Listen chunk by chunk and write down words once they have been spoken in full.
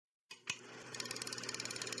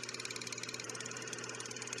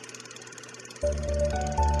Hi,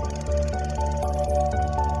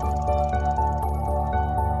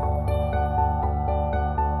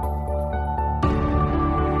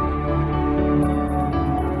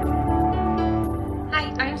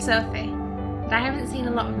 I'm Sophie, and I haven't seen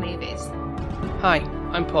a lot of movies. Hi,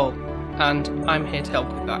 I'm Paul, and I'm here to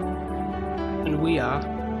help with that. And we are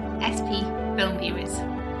SP Film Viewers.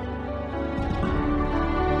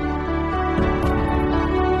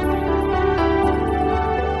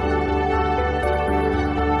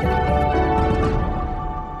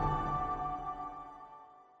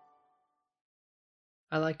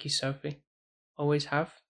 I like you, Sophie. Always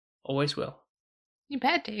have, always will. You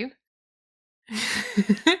better do.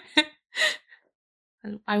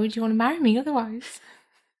 Why would you want to marry me otherwise?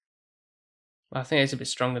 Well, I think it's a bit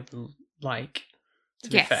stronger than like, to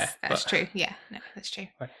be fair. That's true. Yeah, no, that's true.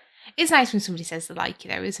 Right. It's nice when somebody says they like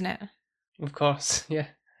you, though, isn't it? Of course, yeah.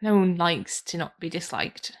 No one likes to not be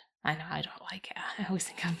disliked. I know I don't like it. I always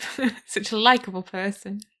think I'm such a likeable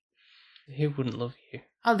person. Who wouldn't love you?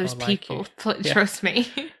 Oh, there's people. Trust me.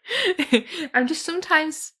 I'm just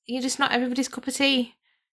sometimes you're just not everybody's cup of tea.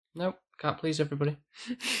 Nope, can't please everybody.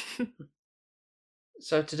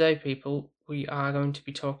 So today, people, we are going to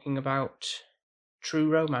be talking about True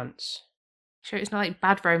Romance. Sure, it's not like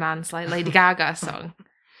Bad Romance, like Lady Gaga's song.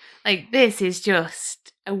 Like, this is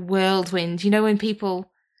just a whirlwind. You know when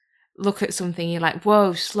people look at something, you're like,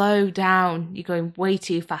 whoa, slow down. You're going way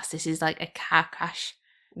too fast. This is like a car crash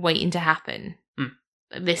waiting to happen.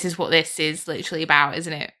 This is what this is literally about,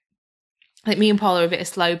 isn't it? Like, me and Paul are a bit of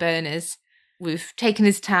slow burners. We've taken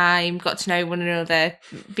his time, got to know one another,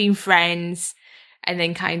 been friends, and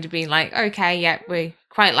then kind of been like, okay, yeah, we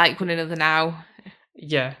quite like one another now.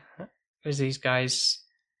 Yeah, because these guys,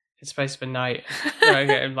 in space of a night, are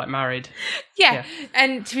getting like married. Yeah,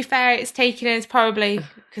 and to be fair, it's taken us probably,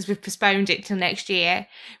 because we've postponed it till next year,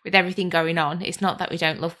 with everything going on. It's not that we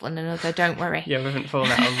don't love one another, don't worry. Yeah, we haven't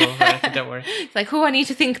fallen out of love or anything, don't worry. It's like, I need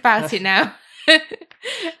to think about it now.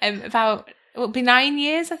 About, it'll be 9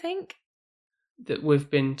 years, I think. That we've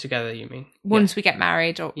been together, you mean? Once we get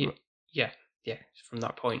married. Or Yeah, from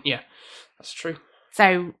that point, yeah, that's true.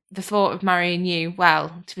 So the thought of marrying you,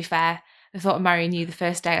 well, to be fair, the thought of marrying you the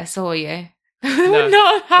first day I saw you would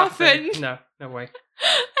not have happened. No way.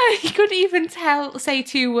 You couldn't even say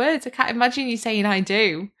 2 words. I can't imagine you saying I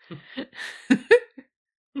do.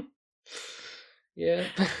 Yeah.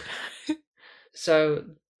 So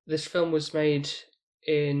this film was made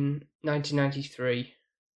in 1993,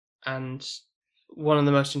 and one of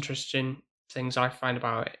the most interesting things I find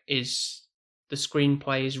about it is the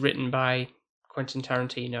screenplay is written by Quentin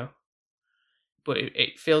Tarantino, but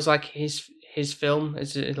it feels like his film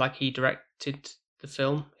is like he directed the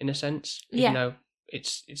film in a sense, even though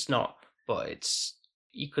it's not. But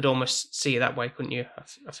you could almost see it that way, couldn't you?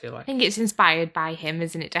 I feel like. I think it's inspired by him,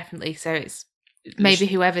 isn't it? Definitely. So it's maybe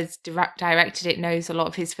whoever's directed it knows a lot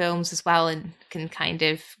of his films as well and can kind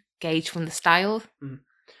of gauge from the style. Well,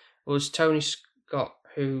 it was Tony Scott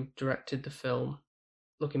who directed the film.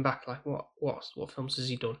 Looking back, like what films has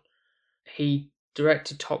he done? He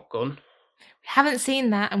directed Top Gun. We haven't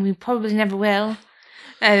seen that, and we probably never will,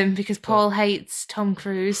 because Paul hates Tom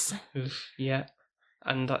Cruise. Yeah,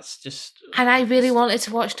 and that's just. And I really wanted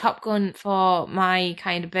to watch Top Gun for my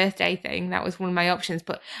kind of birthday thing. That was one of my options,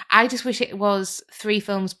 but I just wish it was 3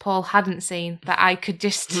 films Paul hadn't seen that I could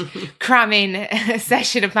just cram in a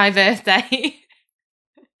session of my birthday.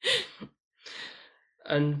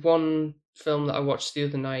 And one film that I watched the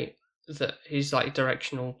other night that his like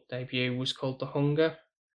directional debut was called The Hunger.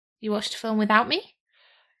 You watched a film without me?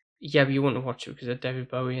 Yeah, but you wouldn't watch it because of David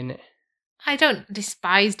Bowie in it. I don't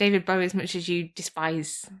despise David Bowie as much as you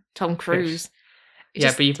despise Tom Cruise.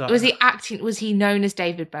 Was he acting? Was he known as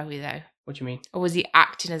David Bowie though? What do you mean? Or was he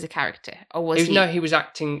acting as a character? Or was he? No, he was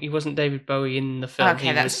acting. He wasn't David Bowie in the film.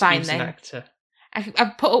 Okay, that's fine. He was an actor.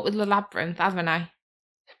 I've put up with The Labyrinth, haven't I?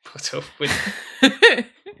 Put up with.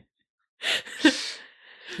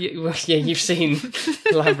 Yeah, you've seen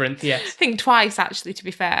Labyrinth, yes. I think twice, actually, to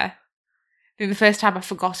be fair. I think the first time I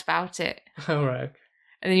forgot about it. Oh, right.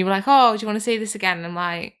 And then you were like, oh, do you want to see this again? And I'm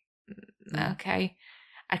like, okay.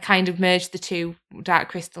 I kind of merged the two, Dark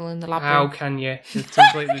Crystal and The Labyrinth. How can you? It's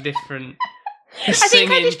completely different. I think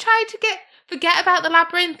I just tried to forget about The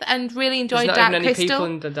Labyrinth and really enjoyed Dark Crystal. There's not even any people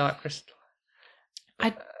in the Dark Crystal.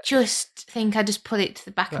 I just think I just put it to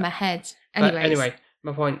the back of my head. Anyway,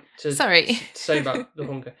 my point to say about The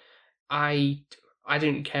Hunger, I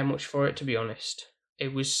didn't care much for it, to be honest.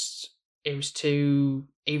 It was too,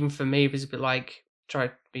 even for me, it was a bit like tried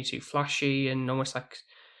to be too flashy and almost like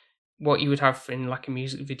what you would have in like a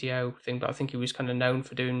music video thing. But I think he was kind of known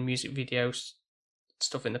for doing music videos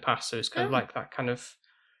stuff in the past, so it's kind of Oh. like that kind of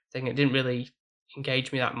thing. It didn't really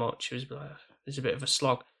engage me that much. It was a bit of a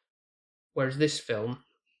slog. Whereas this film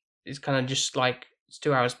is kind of just like, it's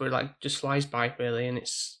 2 hours, but it like just flies by really, and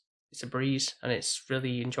it's a breeze, and it's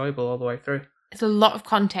really enjoyable all the way through. There's a lot of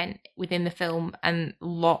content within the film and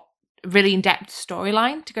really in-depth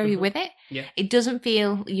storyline to go with it. Yeah. It doesn't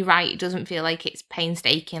feel, you're right, it doesn't feel like it's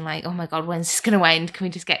painstaking, like, oh my God, when's this going to end? Can we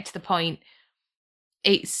just get to the point?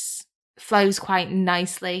 It's flows quite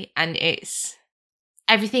nicely, and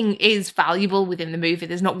everything is valuable within the movie.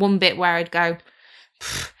 There's not one bit where I'd go,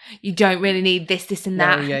 you don't really need this and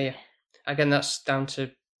that. No, yeah. Again, that's down to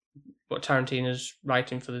what Tarantino's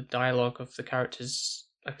writing for the dialogue of the characters.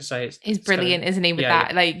 Like I say, He's brilliant, isn't he, with yeah,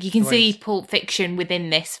 that? Like, you can see Pulp Fiction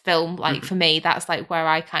within this film. Like, for me, that's like where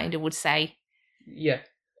I kind of would say. Yeah.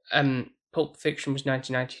 Pulp Fiction was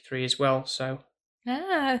 1993 as well, so.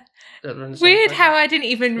 Weird how I didn't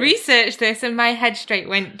even research this and my head straight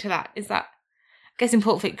went to that. Is that, I'm guessing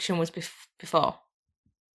Pulp Fiction was before,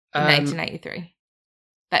 in 1993.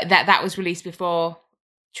 That was released before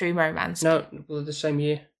True Romance. No, well, the same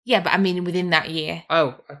year. Yeah, but I mean within that year.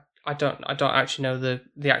 Oh, I don't actually know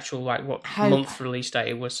the actual like what month release date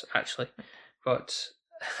it was actually, but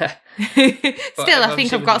still, I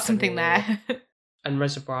think I've got something there. And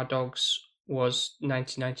Reservoir Dogs was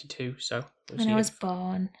 1992, so when I was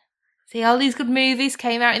born. See, all these good movies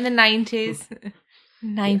came out in the 90s.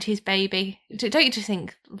 90s, baby. Don't you just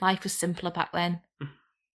think life was simpler back then?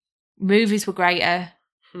 Movies were greater.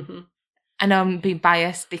 I know I'm being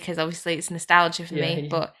biased because obviously it's nostalgia for me,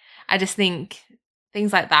 but I just think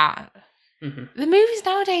things like that. The movies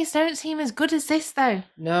nowadays don't seem as good as this, though.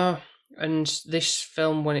 No, and this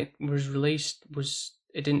film, when it was released,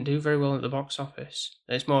 it didn't do very well at the box office.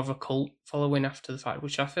 It's more of a cult following after the fact,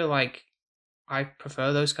 which I feel like I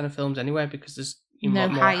prefer those kind of films anyway, because there's more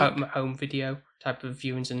home video type of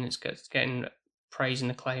viewings, and it's getting praise and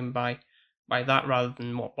acclaim by that rather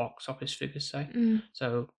than what box office figures say.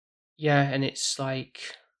 So yeah, and it's like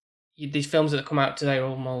these films that come out today are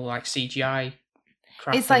all more like CGI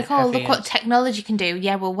crap. It's like, oh, look what technology can do.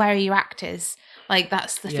 Yeah, well, where are your actors? Like,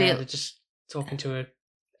 that's the feel. They're just talking to an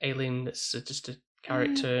alien that's just a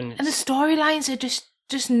character, and the storylines are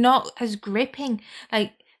just not as gripping.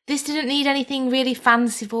 Like, this didn't need anything really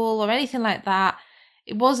fanciful or anything like that.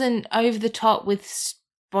 It wasn't over the top with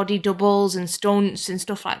body doubles and stunts and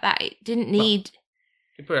stuff like that. It didn't need.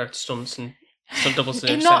 You put out stunts and stunt doubles.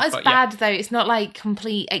 It's not as bad though. It's not like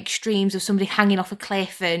complete extremes of somebody hanging off a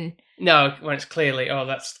cliff and. No, when it's clearly,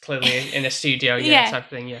 that's clearly in a studio, type of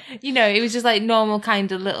thing, You know, it was just like normal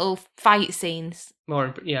kind of little fight scenes.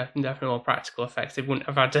 Definitely more practical effects. They wouldn't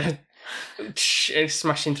have had to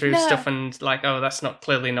smashing through stuff and like, that's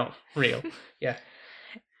clearly not real. Yeah.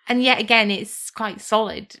 And yet again, it's quite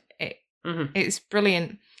solid. It's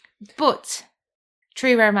brilliant. But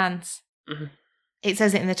True Romance, it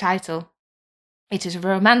says it in the title. It is a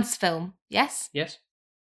romance film, yes? Yes.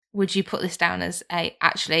 Would you put this down as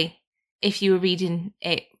actually, if you were reading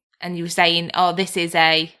it and you were saying, oh, this is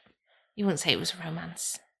you wouldn't say it was a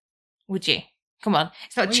romance, would you? Come on,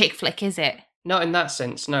 it's not a chick flick, is it? Not in that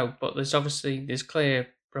sense, no, but there's clear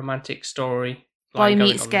romantic story. Boy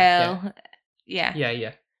meets girl.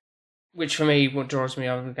 Yeah. Which for me, what draws me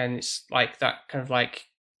over again, it's like that kind of like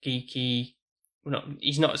geeky,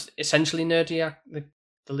 he's not essentially nerdy,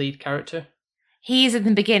 the lead character. He is at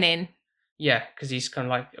the beginning. Yeah, because he's kind of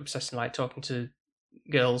like obsessing, like talking to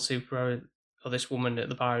girls or this woman at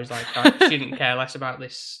the bar is like, she didn't care less about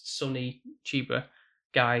this Sonny Chiba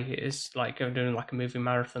guy. Is like doing like a movie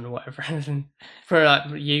marathon or whatever. And for like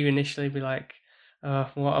you initially be like,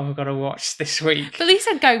 what have I got to watch this week? But at least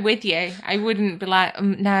I'd go with you. I wouldn't be like,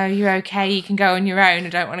 no, you're okay. You can go on your own. I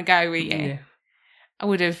don't want to go with you. Yeah. I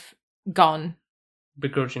would have gone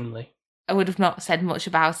begrudgingly. I would have not said much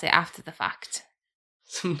about it after the fact.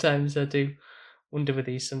 Sometimes I do wonder with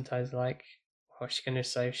these. Sometimes like, what's she going to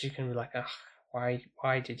say? She's going to be like,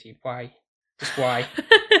 why did you? Why? Just why?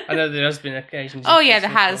 I know there has been occasions. Oh yeah, there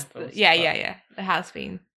has. Yeah. There has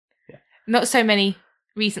been. Yeah. Not so many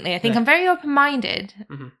recently. I think I'm very open-minded.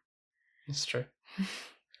 It's true.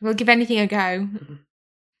 We'll give anything a go.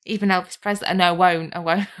 Even Elvis Presley. No, I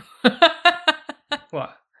won't.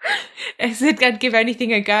 What? I said I'd give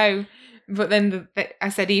anything a go. But then I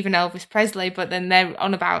said even Elvis Presley, but then they're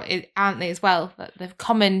on about it, aren't they, as well? That the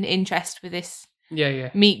common interest with this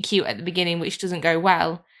meet cute at the beginning, which doesn't go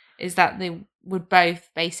well, is that they would both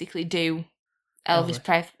basically do Elvis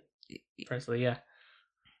Presley, yeah.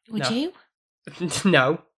 Would you?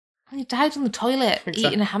 No. He died on the toilet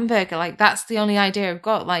eating a hamburger. Like, that's the only idea I've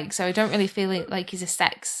got. Like, so I don't really feel like he's a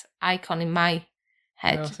sex icon in my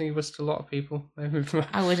head. No, I think it was to a lot of people. Maybe,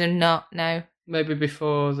 I would have not, no. maybe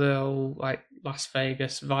before the whole like Las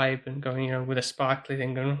Vegas vibe and going, with a sparkly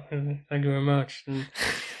thing, going, thank you very much, and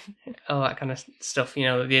all that kind of stuff.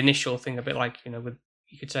 The initial thing, a bit like, with,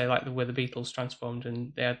 you could say, like where the Beatles transformed,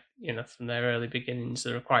 and they had, from their early beginnings,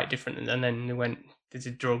 they were quite different, and then they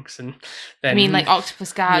did drugs, and then I mean, like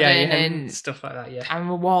Octopus Garden and stuff like that. Yeah, I'm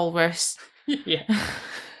a Walrus. yeah.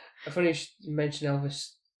 I funny you should mention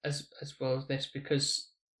Elvis as well as this,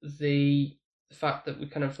 because the fact that we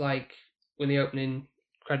kind of like, when the opening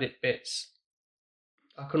credit bits,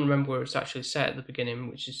 I couldn't remember where it's actually set at the beginning,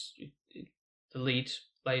 which is the lead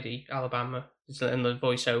lady, Alabama, is in the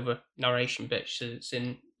voiceover narration bit. It's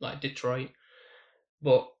in like Detroit,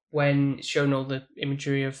 but when it's showing all the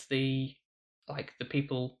imagery of the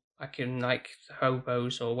people, like in like the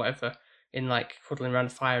hobos or whatever, in like huddling around a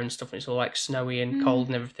fire and stuff, and it's all like snowy and cold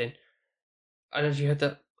and everything. I don't know if you heard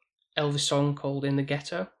that Elvis song called "In the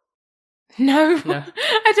Ghetto." No. No.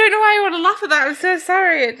 I don't know why I want to laugh at that. I'm so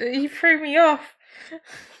sorry. You threw me off.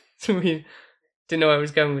 So we didn't know where I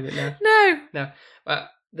was going with it now. No. But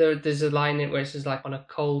there's a line in it where it says like, on a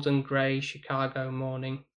cold and grey Chicago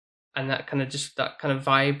morning, and that kind of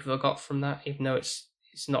vibe I got from that, even though it's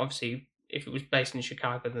not, obviously, if it was based in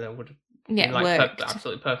Chicago, then it would have been like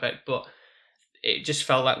absolutely perfect, but it just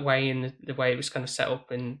felt that way in the way it was kind of set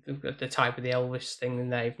up in the type of the Elvis thing in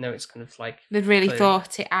there, even though it's kind of like... They'd really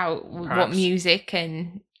thought it out, perhaps, what music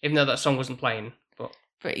and... Even though that song wasn't playing,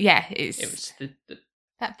 But yeah, it was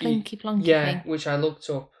that Blinky Plonky thing. Which I looked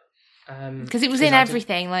up. Because it was in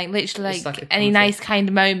everything, like literally like any nice kind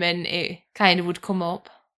of moment, it kind of would come up.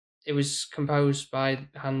 It was composed by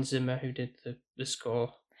Hans Zimmer, who did the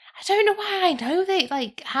score. I don't know why I know that.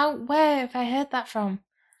 Like, where have I heard that from?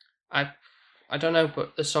 I don't know,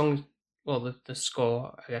 but the song, well, the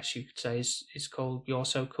score, I guess you could say, is called "You're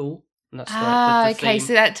So Cool," and that's the okay,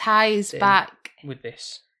 so that ties back with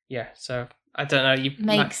this. Yeah, so I don't know.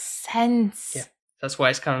 Makes sense. Yeah, that's why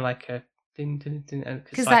it's kind of like a ding ding ding.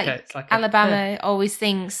 Because Alabama always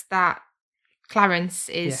thinks that Clarence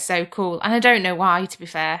is so cool, and I don't know why, to be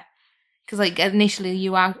fair. Because like initially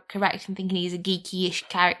you are correct in thinking he's a geeky-ish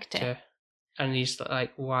character. Yeah. And he's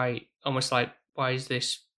like, why is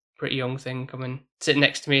this pretty young thing coming sit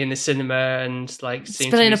next to me in the cinema and like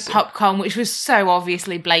spilling a popcorn, which was so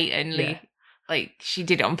obviously blatantly like she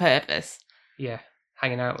did it on purpose. Yeah,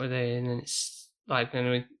 hanging out with her, and then it's like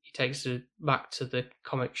he takes her back to the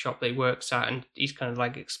comic shop that he works at, and he's kind of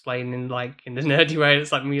like explaining like in the nerdy way.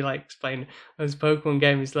 It's like me like explaining this Pokemon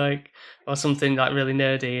game is like, or something like really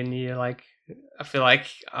nerdy, and you're like, I feel like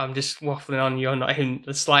I'm just waffling on. You're not even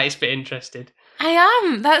the slightest bit interested. I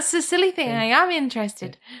am. That's the silly thing. I am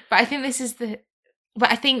interested, but I think this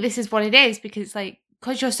is what it is, because it's like,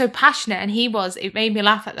 because you're so passionate, and he was. It made me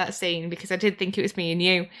laugh at that scene because I did think it was me and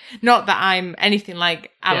you. Not that I'm anything like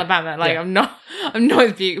Alabama. Like I'm not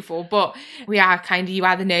as beautiful, but we are kind of. You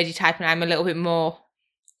are the nerdy type, and I'm a little bit more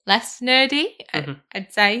less nerdy.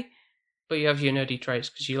 I'd say. But you have your nerdy traits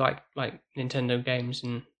because you like Nintendo games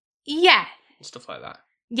and stuff like that.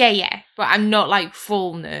 Yeah. But I'm not like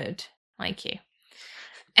full nerd like you.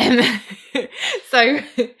 So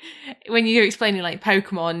when you're explaining like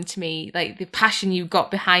Pokemon to me, like the passion you got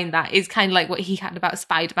behind that is kind of like what he had about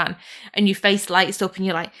Spider-Man, and your face lights up and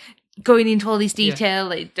you're like going into all these detail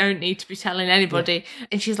that you don't need to be telling anybody,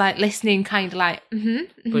 and she's like listening kind of like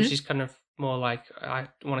but she's kind of more like, I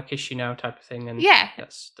want to kiss you now type of thing, and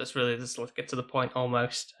that's really just like get to the point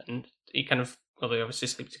almost. And he kind of, well, they obviously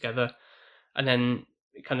sleep together, and then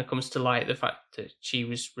it kind of comes to light the fact that she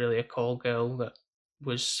was really a call girl that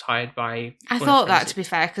was hired by... I thought that, to be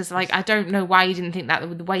fair, because like I don't know why you didn't think that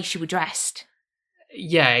with the way she was dressed.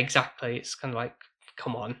 Yeah, exactly. It's kind of like,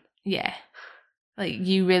 come on. Yeah. Like,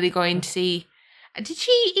 you really going to see... Did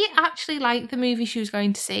she actually like the movie she was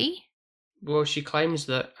going to see? Well, she claims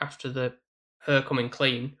that after her coming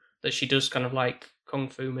clean, that she does kind of like kung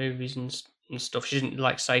fu movies and stuff. She didn't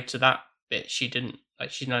like say to that bit, she didn't... Like,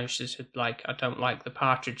 she said, like, I don't like the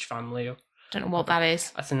Partridge Family. Or don't know what that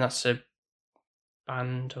is. I think that's a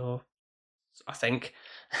band, or I think.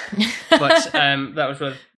 But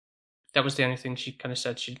that was the only thing she kind of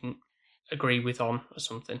said she didn't agree with on or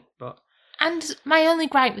something. But and my only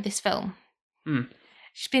gripe with this film,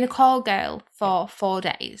 she's been a call girl for 4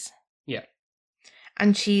 days. Yeah.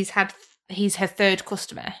 And he's her third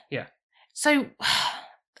customer. Yeah. So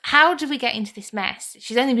how did we get into this mess?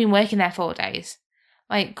 She's only been working there 4 days.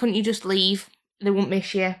 Like, couldn't you just leave? They wouldn't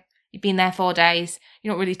miss you. You've been there 4 days.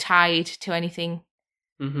 You're not really tied to anything.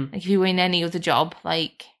 Mm-hmm. Like, if you were in any other job,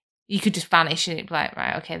 like, you could just vanish and it'd be like,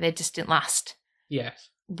 right, okay, they just didn't last. Yes.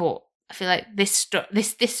 But I feel like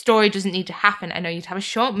this story doesn't need to happen. I know you'd have a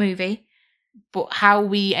short movie, but how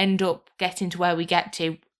we end up getting to where we get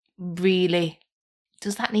to, really,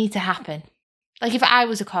 does that need to happen? Like, if I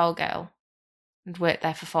was a call girl and worked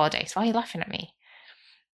there for 4 days, why are you laughing at me?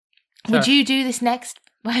 Would you do this next?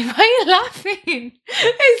 Why are you laughing?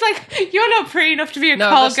 It's like, you're not pretty enough to be a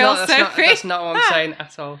call girl, Sophie. That's not what I'm saying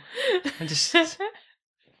at all.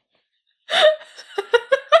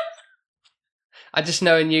 I just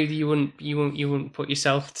knowing you, you wouldn't put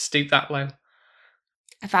yourself to stoop that low.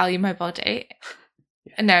 I value my body.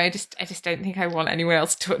 Yeah. No, I just don't think I want anyone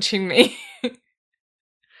else touching me.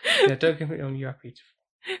 Yeah, don't get me wrong, you're happy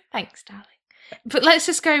to. Thanks, darling. But let's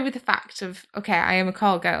just go with the fact of, okay, I am a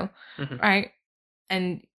call girl, right?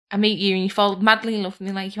 And I meet you and you fall madly in love with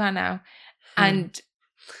me like you are now. And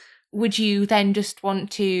would you then just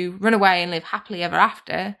want to run away and live happily ever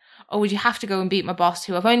after? Or would you have to go and beat my boss,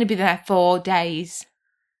 who I've only been there 4 days,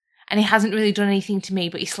 and he hasn't really done anything to me,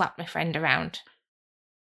 but he slapped my friend around?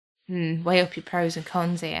 Weigh up your pros and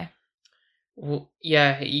cons here. Well,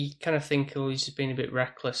 yeah, you kind of think he's been a bit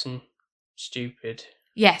reckless and stupid.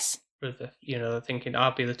 Yes. With thinking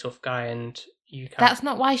I'll be the tough guy and you can't. That's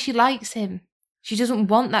not why she likes him. She doesn't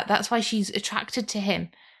want that. That's why she's attracted to him.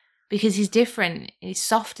 Because he's different. He's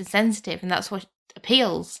soft and sensitive, and that's what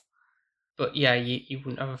appeals. But yeah, you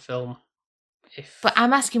wouldn't have a film if... But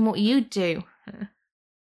I'm asking what you'd do.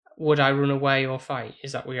 Would I run away or fight?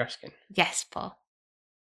 Is that what you're asking? Yes, Paul.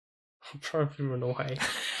 I'll probably run away.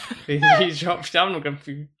 I'm not going to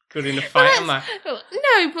be good in a fight, am I?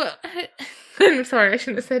 No, but... I'm sorry, I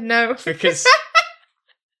shouldn't have said no. Because...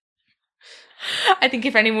 I think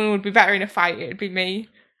if anyone would be better in a fight, it'd be me.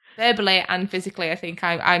 Verbally and physically, I think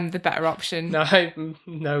I'm the better option.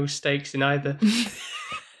 No stakes in either.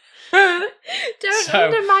 Don't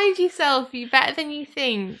undermine yourself. You're better than you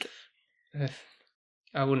think.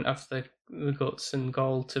 I wouldn't have the guts and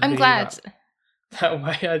gall to I'm be glad. That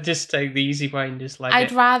way. I'd just take the easy way and just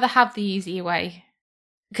I'd rather have the easy way.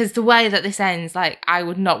 Because the way that this ends, like, I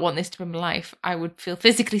would not want this to be my life. I would feel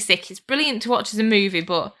physically sick. It's brilliant to watch as a movie,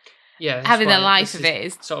 but having the life of it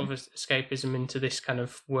is... sort of escapism into this kind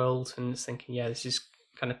of world and thinking, yeah, this is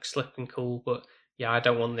kind of slick and cool, but yeah, I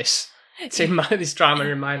don't want this. This drama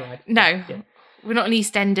in my life. No. Yeah. We're not an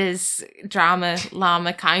EastEnders drama,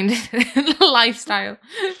 llama kind of lifestyle.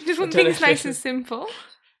 Just want things nice and simple.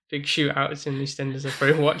 Big shootouts in EastEnders. I'll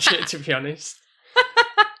probably watch it, to be honest.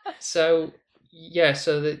 So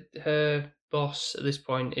her boss at this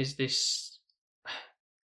point is this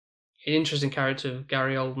interesting character of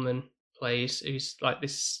Gary Oldman plays, who's like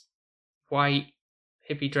this white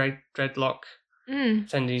hippie dreadlock.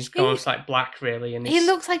 Pretending he's gone like black, really. And he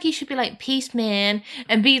looks like he should be like Peace Man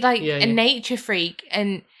and be like a nature freak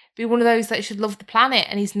and be one of those that should love the planet,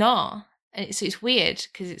 and he's not. And it's weird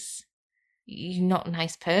because you're not a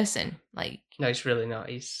nice person. Like, no, he's really not.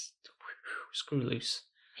 He's screw loose.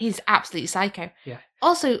 He's absolutely psycho. Yeah.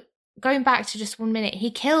 Also, going back to just 1 minute,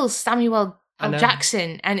 he kills Samuel L.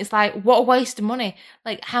 Jackson, and it's like, what a waste of money.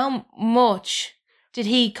 Like, how much did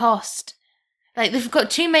he cost? Like, they've got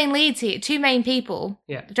 2 main leads here, 2 main people.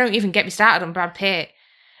 Yeah. Don't even get me started on Brad Pitt.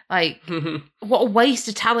 Like, what a waste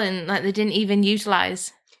of talent, like, they didn't even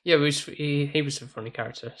utilise. Yeah, he was a funny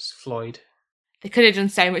character, Floyd. They could have done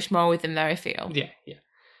so much more with him, though, I feel. Yeah.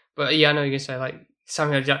 But yeah, I know you're going to say, like,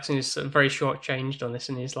 Samuel L. Jackson is very short-changed on this,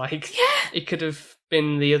 and he's like... Yeah! It could have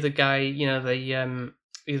been the other guy,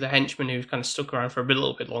 the henchman who kind of stuck around for a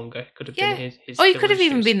little bit longer. Could have been his... Or he could have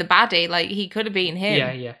even been the baddie, like, he could have been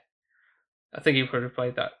him. Yeah. I think he could have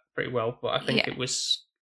played that pretty well, but I think it was...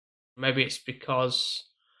 Maybe it's because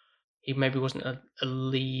he maybe wasn't a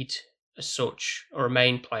lead as such, or a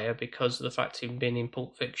main player, because of the fact he'd been in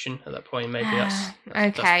Pulp Fiction at that point. Maybe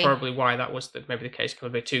that's probably why that was maybe the case.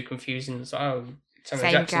 Could be too confusing. It's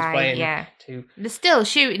Samuel Jackson's guy, playing too. They're still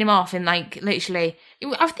shooting him off in, like, literally...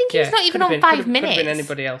 I think he's not even on 5 minutes. Could have been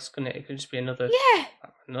anybody else, couldn't it? It could just be another... Yeah.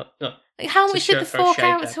 Not like, how much did they fork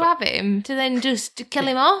out to have him, to then just kill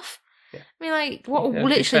him off? Yeah. I mean, like, what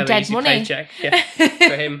literally dead money. Paycheck,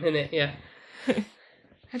 for him, innit? Yeah.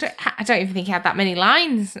 I don't even think he had that many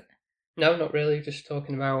lines. No, not really. Just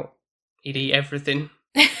talking about he'd eat everything.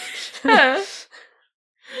 But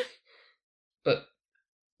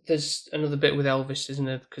there's another bit with Elvis, isn't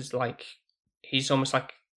there? Because, like, he's almost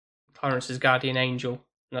like Clarence's guardian angel,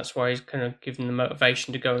 and that's why he's kind of given the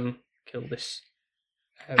motivation to go and kill this.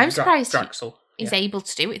 I'm surprised Draxel. He's able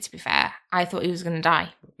to do it, to be fair. I thought he was going to die.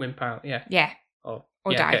 Wimp out, yeah. Yeah. Or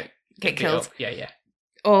die. Get killed. Yeah.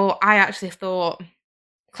 Or I actually thought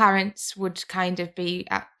Clarence would kind of be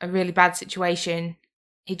at a really bad situation.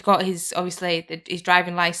 He'd got his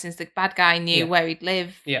driving license. The bad guy knew where he'd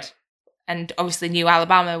lived. Yeah. and obviously New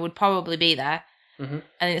Alabama would probably be there. Mm-hmm.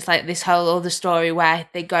 And it's like this whole other story where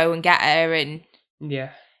they go and get her and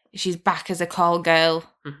Yeah. she's back as a call girl,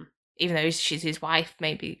 Mm-hmm. even though she's his wife,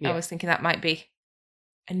 maybe. Yeah. I was thinking that might be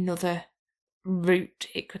another route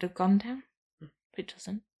it could have gone down, but it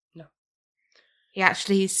doesn't. No. He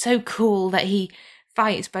actually is so cool that he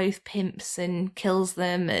fights both pimps and kills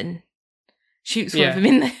them and shoots one of them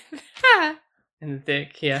in the... in the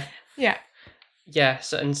dick, yeah. Yeah. Yeah,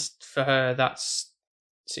 so, and for her, that's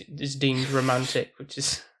is deemed romantic, which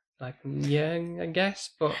is like, yeah, I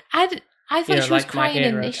guess, but... I thought she was like crying my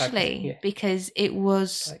hero initially type, because it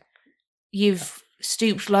was, like, you've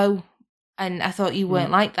stooped low, and I thought you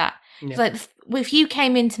weren't like that. Yeah. It's like, if you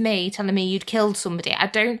came into me telling me you'd killed somebody, I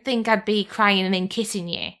don't think I'd be crying and then kissing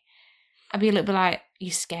you. I'd be a little bit like,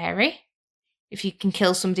 you're scary. If you can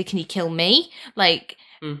kill somebody, can you kill me? Like,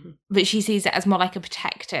 but she sees it as more like a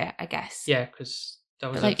protector, I guess. Yeah, because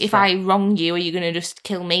that was like, if I wrong you, are you going to just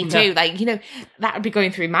kill me too? No. Like, that would be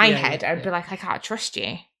going through my head. Yeah, I'd be like, I can't trust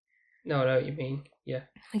you. No, I know what you mean. Yeah.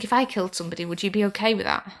 Like, if I killed somebody, would you be okay with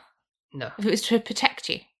that? No. If it was to protect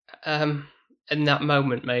you? In that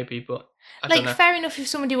moment, maybe, but I don't know. Fair enough if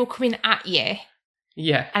somebody were coming at you.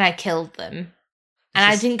 Yeah. And I killed them. And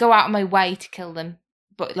I didn't go out of my way to kill them.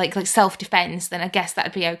 But, like self-defense, then I guess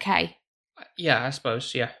that'd be okay. Yeah, I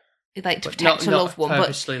suppose, yeah. Like, to protect a loved one,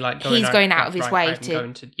 but like he's going out of his way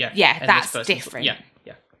to... Yeah, that's different.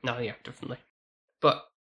 Yeah. No, yeah, definitely. But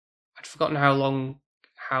I'd forgotten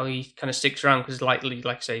how he kind of sticks around, because like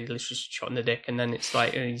I say, he's just shot in the dick, and then it's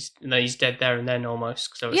like, he's dead there and then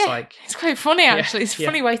almost. So it's like... it's quite funny, actually. It's a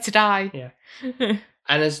funny way to die. Yeah.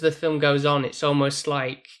 And as the film goes on, it's almost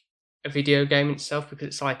like a video game itself, because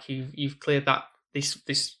it's like you've cleared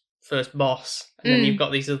this first boss, and then you've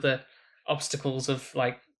got these other obstacles of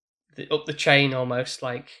like up the chain, almost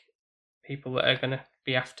like people that are going to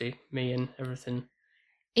be after me and everything.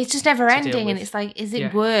 It's just never ending, and it's like, is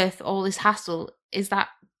it worth all this hassle? So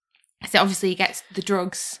obviously he gets the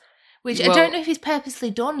drugs, which I don't know if he's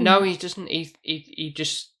purposely done. No, he doesn't.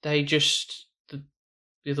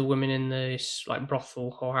 The other women in this like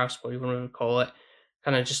brothel or house, what you want to call it,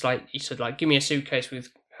 kind of just like, he said, like, give me a suitcase with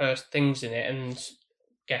her things in it, and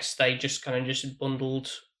guess they just kind of just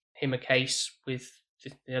bundled him a case with,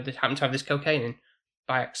 they happened to have this cocaine in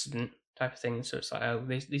by accident type of thing. So it's like, oh,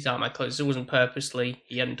 these aren't my clothes. It wasn't purposely,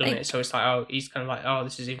 he hadn't done it. So it's like, oh, he's kind of like, oh,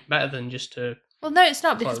 this is even better than just a... Well, no, it's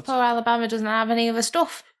not, because poor Alabama doesn't have any other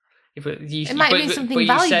stuff. Yeah, but it might be something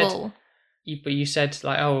valuable. But you said,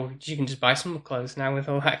 like, oh, you can just buy some clothes now with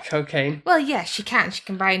all that cocaine. Well, yeah, she can. She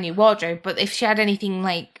can buy a new wardrobe. But if she had anything,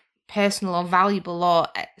 like, personal or valuable or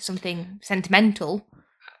something sentimental,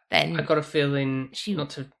 then... I got a feeling, not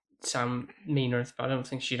to sound mean or anything, but I don't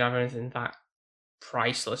think she'd have anything that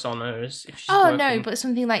priceless on her as if she's working. No, but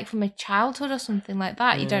something, like, from her childhood or something like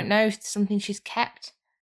that. You don't know if it's something she's kept.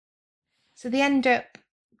 So they end up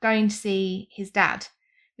going to see his dad,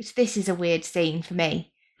 which this is a weird scene for me.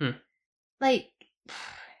 Like,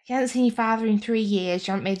 you haven't seen your father in 3 years,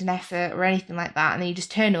 you haven't made an effort or anything like that, and then you just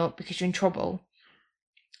turn up because you're in trouble.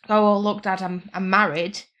 Oh, look, Dad, I'm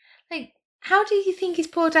married. Like, how do you think his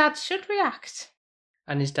poor dad should react?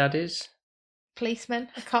 And his dad is? Policeman,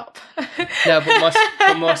 a cop. No,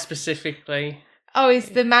 but more specifically... Oh, he's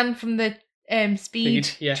the man from the speed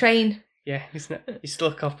train. Yeah, he's still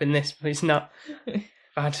a cop in this, but he's not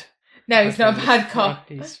bad. No, he's not a bad cop.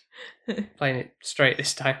 No, he's playing it straight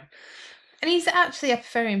this time. And he's actually, I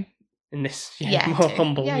prefer him. In this, more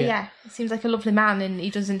humble. Yeah. He seems like a lovely man, and he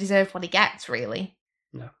doesn't deserve what he gets, really.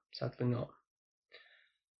 No, sadly not.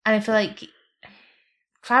 And I feel like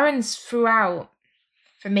Clarence throughout,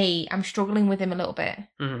 for me, I'm struggling with him a little bit.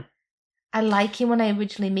 Mm-hmm. I like him when I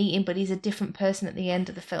originally meet him, but he's a different person at the end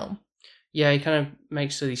of the film. Yeah, he kind of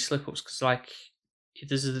makes these slip-ups, because, like,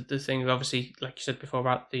 there's the thing, obviously, like you said before,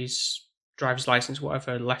 about these driver's license,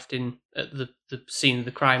 whatever, left in at the scene of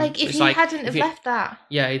the crime. Like, if he hadn't have left that.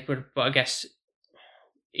 Yeah, it would, but I guess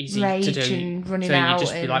easy rage to do. And running so out. You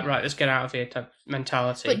just be like, right, let's get out of here type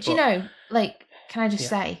mentality. But do you know, like, can I just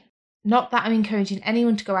say, not that I'm encouraging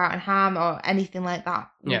anyone to go out and harm or anything like that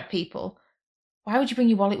with people. Why would you bring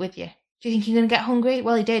your wallet with you? Do you think you're going to get hungry?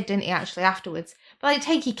 Well, he did, didn't he, actually, afterwards. But, like,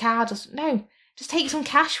 take your card or something. No, just take some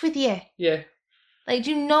cash with you. Yeah. Like,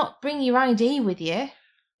 do not bring your ID with you.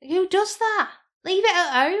 Like, who does that? Leave it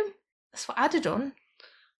at home. That's what I'd have done.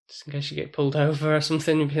 Just in case you get pulled over or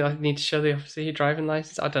something, you'd be like, need to show the officer your driving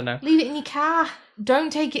license. I don't know. Leave it in your car.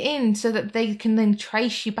 Don't take it in so that they can then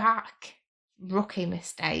trace you back. Rookie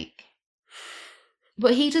mistake.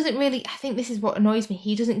 But he doesn't really, I think this is what annoys me,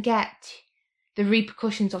 he doesn't get the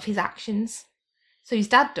repercussions of his actions. So his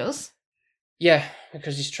dad does. Yeah,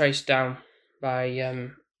 because he's traced down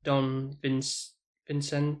by Don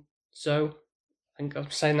Vincenzo. I think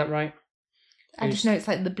I'm saying that right. I just know it's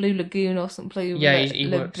like the Blue Lagoon or something. Yeah, he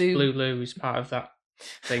works. Blue Lou is part of that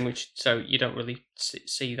thing, which so you don't really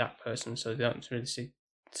see that person, so you don't really see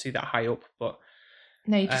that high up. But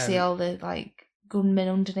no, you just see all the like gunmen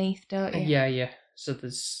underneath, don't you? Yeah. So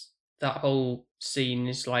there's that whole scene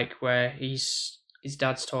is like where his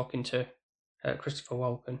dad's talking to Christopher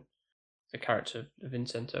Walken, the character of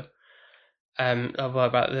Vincento,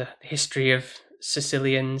 about the history of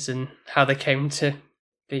Sicilians and how they came to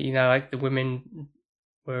be, like the women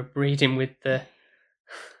were breeding with the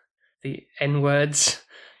N words.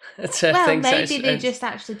 Well, maybe they just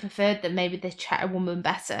actually preferred that maybe they chat a woman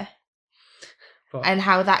better. But, and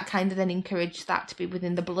how that kind of then encouraged that to be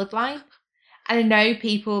within the bloodline. And I know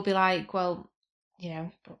people will be like, well,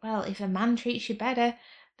 if a man treats you better,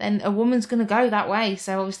 then a woman's going to go that way.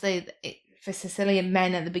 So obviously, for Sicilian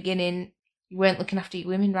men at the beginning, you weren't looking after your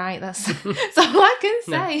women right. That's all I can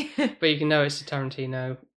say. No. But you can know it's a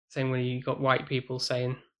Tarantino thing when you got white people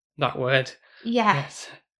saying that word. Yeah. Yes.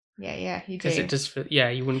 Yeah, you do. Because it does feel,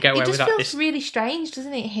 you wouldn't get away with that. It just feels really strange,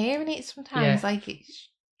 doesn't it, hearing it sometimes? Like, it's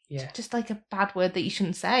just like a bad word that you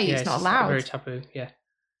shouldn't say. It's not allowed. Very taboo,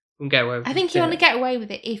 Wouldn't get away with it. I think you only get away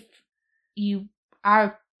with it if you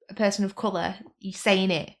are a person of colour, you're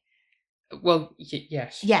saying it. Well,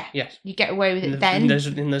 yes. Yeah. Yes. You get away with it then.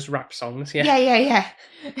 In those rap songs, Yeah.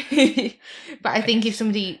 But I think if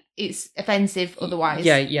somebody, it's offensive otherwise.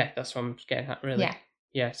 Yeah, that's what I'm getting at, really.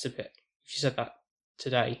 Yeah, it's a bit, if you said that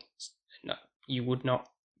today, no, you would not,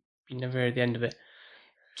 you never heard the end of it.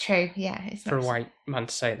 True, yeah. It's for a white man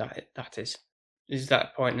to say that is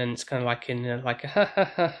that point, and it's kind of like in like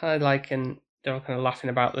a like, and they're all kind of laughing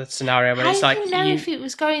about the scenario, but it's like I didn't know if it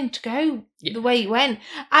was going to go the way it went.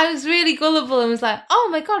 I was really gullible and was like, oh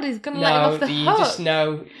my god, he's going to let him off the hook. You just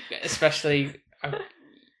know, especially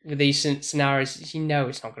with these scenarios, it's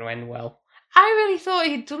not going to end well. I really thought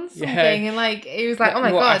he'd done something, and like it was like, oh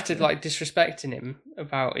my god, after like disrespecting him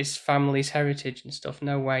about his family's heritage and stuff.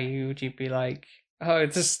 No way would you be like, oh,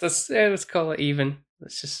 let's call it even.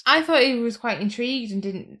 Let's just. I thought he was quite intrigued and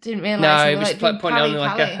didn't realise. No, he was like pointing on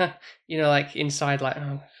like like inside, like,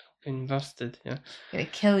 oh, fucking bastard, gonna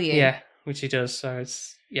kill you. Yeah, which he does. So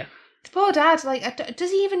it's The poor dad. Like,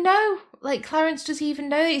 does he even know? Like, Clarence, does he even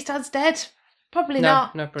know that his dad's dead? Probably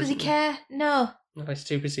not. No. Does he care? No. No, he's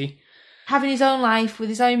too busy having his own life with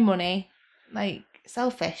his own money. Like,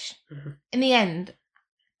 selfish. Mm-hmm. In the end,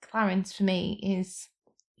 Clarence for me is.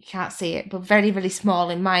 You can't see it, but very, very small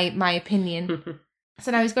in my opinion. So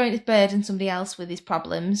now he's going to burden somebody else with his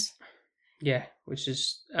problems. Yeah, which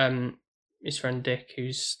is his friend Dick,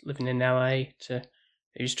 who's living in LA.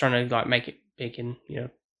 Who's trying to like make it big in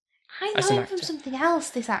I know him from something else.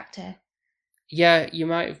 This actor. Yeah, you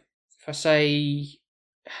might have. If I say,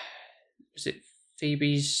 was it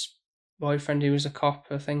Phoebe's boyfriend who was a cop?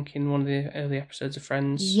 I think in one of the early episodes of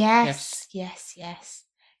Friends. Yes.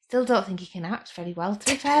 Still don't think he can act very well,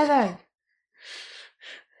 to be fair, though.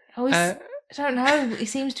 I don't know. He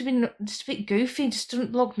seems to be just a bit goofy. Just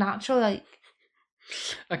doesn't look natural. Like,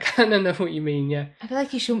 I kind of know what you mean. Yeah. I feel like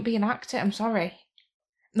he shouldn't be an actor. I'm sorry.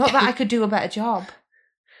 Not that I could do a better job.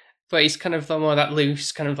 But he's kind of more that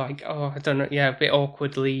loose, kind of like, oh, I don't know, a bit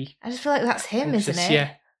awkwardly. I just feel like that's him, isn't it?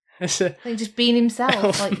 Yeah. Like just being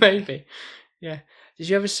himself. Like maybe. Yeah. Did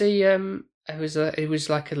you ever see? He was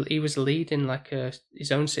a lead in like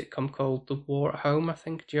his own sitcom called The War at Home, I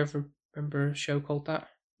think. Do you ever remember a show called that?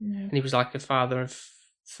 No. And he was like a father of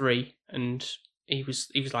 3, and he was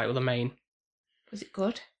like the main. Was it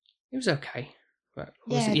good? It was okay. But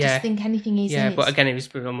I just think anything he's in. Yeah, but again, it was a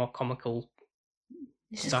bit more comical.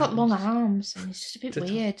 He's just got long arms, and it's just a bit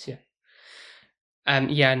weird. Yeah.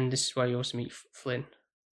 And this is where you also meet Flynn.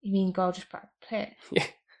 You mean gorgeous Brad Pitt? Yeah.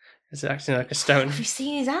 It's actually like a stone. Have you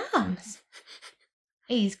seen his arms?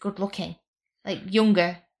 He's good looking. Like,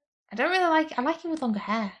 younger. I like him with longer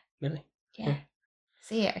hair. Really? Yeah. I can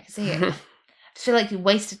see it. I just feel like he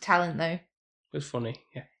wasted talent, though. It was funny,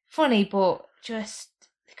 yeah. Funny, but just,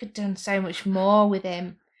 they could have done so much more with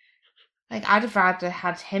him. Like, I'd have rather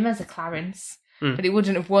had him as a Clarence, but it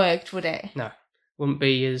wouldn't have worked, would it? No. Wouldn't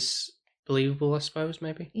be as believable, I suppose,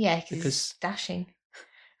 maybe? Yeah, because he's dashing.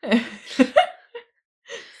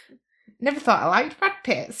 Never thought I liked Brad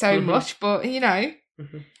Pitt so much, but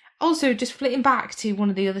Mm-hmm. Also, just flitting back to one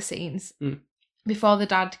of the other scenes before the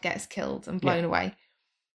dad gets killed and blown away.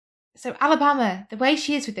 So Alabama, the way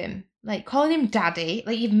she is with him, like calling him daddy,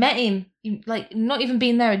 like you've met him, like not even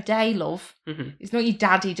been there a day, love. Mm-hmm. It's not your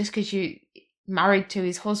daddy just because you're married to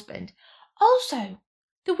his husband. Also,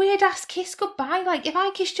 the weird ass kiss goodbye. Like, if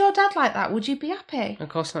I kissed your dad like that, would you be happy? Of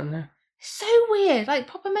course not, no. So weird. Like,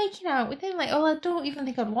 proper making out with him. Like, oh, I don't even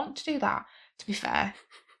think I'd want to do that, to be fair.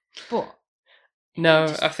 But No,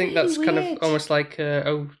 just I think really that's kind of weird. almost like,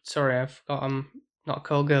 oh, sorry, I forgot I'm not a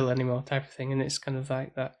call girl anymore type of thing, and it's kind of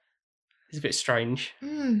like that. It's a bit strange.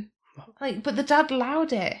 Like, but the dad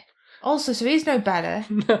allowed it. Also, so he's no better.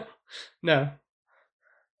 No.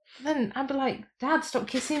 Then I'd be like, Dad, stop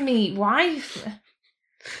kissing me, wife.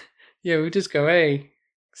 Yeah, we just go, hey,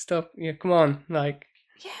 stop. Yeah, come on, like.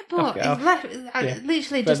 Yeah, but Off. it's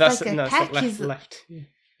literally But just like a it's peck. like Is left.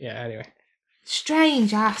 Yeah. Anyway.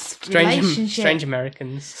 strange ass relationship. Strange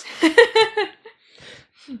Americans.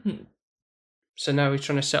 So now we're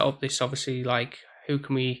trying to set up this. Obviously, like, who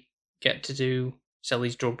can we get to sell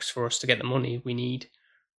these drugs for us to get the money we need?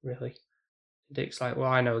 Really. Dick's like, well,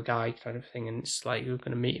 I know a guy, kind of thing, and it's like you're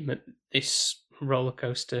going to meet him at this roller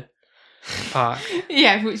coaster park.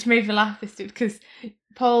 Yeah, which made me laugh because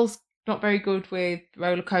Paul's not very good with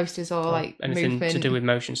roller coasters or like anything movement. to do with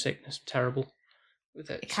motion sickness. Terrible with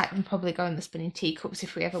it. It can't even probably go on the spinning teacups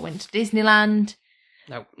if we ever went to Disneyland.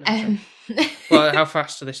 No. Well, how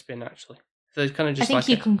fast are they spin actually? So it's kind of just. I think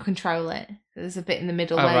you can control it. There's a bit in the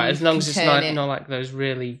middle. Oh, where right. you As long can as it's turn not like those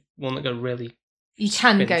really one that go really. You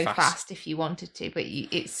can spin go fast if you wanted to, but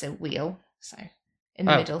it's a wheel, so in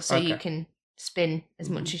the middle, so you can spin as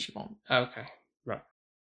much as you want. Okay, right.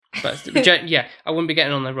 But yeah, I wouldn't be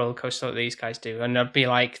getting on the roller coaster like these guys do, and I'd be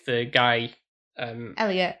like the guy,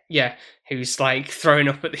 Elliot. Yeah, who's like throwing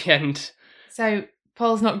up at the end. So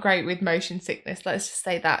Paul's not great with motion sickness. Let's just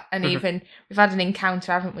say that, and even we've had an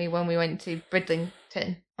encounter, haven't we, when we went to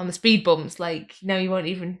Bridlington on the speed bumps? Like, no, you won't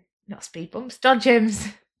even not speed bumps,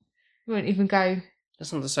 dodgems. You won't even go.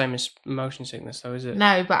 That's not the same as motion sickness, though, is it?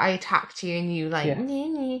 No, but I attacked you and you like,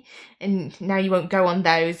 and now you won't go on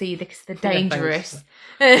those either because they're dangerous.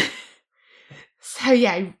 So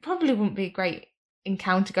yeah, it probably wouldn't be a great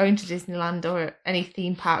encounter going to Disneyland or any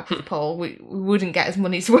theme park with Paul. We wouldn't get as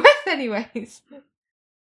money's worth anyways.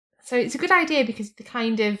 So it's a good idea because they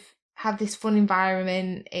kind of have this fun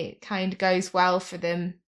environment. It kind of goes well for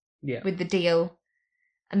them with the deal.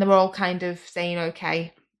 And they're all kind of saying,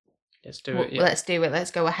 okay, let's do it. Yeah. Let's do it. Let's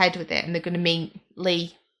go ahead with it. And they're going to meet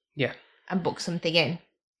Lee. Yeah. And book something in.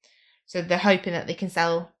 So they're hoping that they can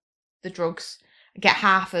sell the drugs and get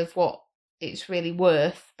half of what it's really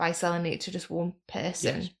worth by selling it to just one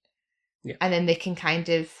person. Yes. Yeah. And then they can kind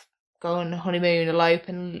of go on a honeymoon, elope,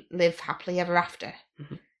 and live happily ever after.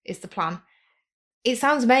 Is the plan. It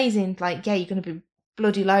sounds amazing. Like, yeah, you're going to be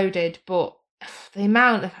bloody loaded, but the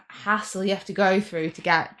amount of hassle you have to go through to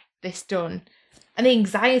get this done, and the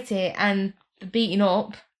anxiety and the beating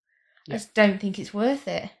up, I just don't think it's worth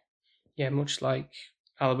it. Yeah, much like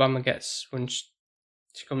Alabama gets when she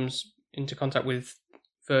comes into contact with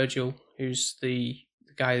Virgil, who's the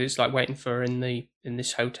guy that's like waiting for her in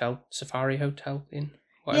this hotel, Safari Hotel in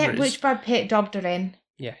whatever it is. Which Brad Pitt dobbed her in.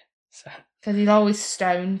 Yeah, so. Because he's always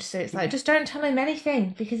stoned, so it's like, just don't tell him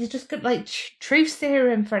anything, because he's just got, like, truth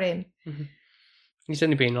serum for him. He's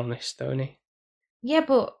only being honest, though, isn't he? Yeah,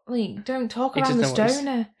 but, like, don't talk around the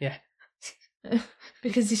stoner. Yeah.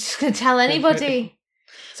 Because he's just going to tell anybody.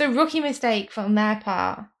 So, rookie mistake from their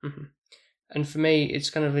part. And for me, it's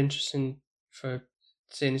kind of interesting for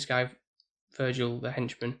seeing this guy, Virgil, the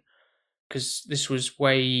henchman, because this was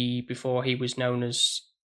way before he was known as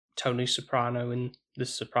Tony Soprano in the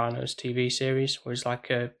Sopranos TV series, where he's like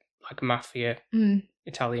a mafia,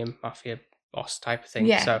 Italian mafia boss type of thing.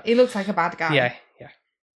 Yeah, so he looks like a bad guy. Yeah.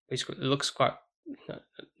 It looks quite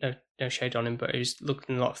no shade on him, but he's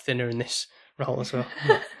looking a lot thinner in this role as well.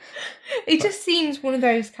 It just seems one of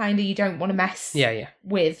those kind of you don't want to mess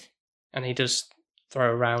with. And he does throw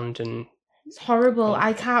around and it's horrible.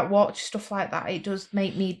 I can't watch stuff like that. It does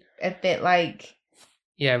make me a bit like...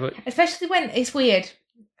 Yeah, but... Especially when... It's weird.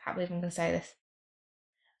 I can't believe I'm going to say this.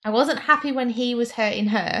 I wasn't happy when he was hurting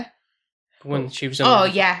her. When she was...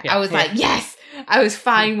 I was like, yes! I was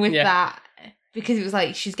fine with that. Because it was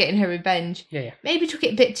like, she's getting her revenge. Yeah. Maybe took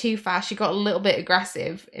it a bit too far. She got a little bit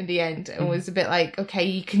aggressive in the end. And was a bit like, okay,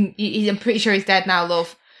 you can... I'm pretty sure he's dead now,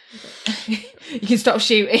 love. You can stop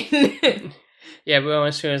shooting. Yeah, but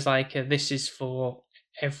almost feels like this is for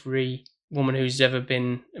every woman who's ever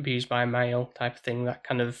been abused by a male type of thing. That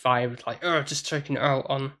kind of vibe, like, just taking it out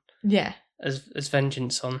on... Yeah. As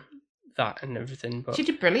vengeance on that and everything. But she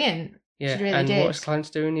did brilliant. Yeah, she really and did. what his client's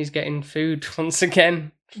doing, he's getting food once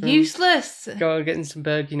again. Useless. Go getting some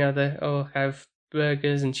burger, I have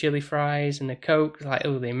burgers and chili fries and a Coke. Like,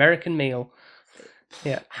 the American meal.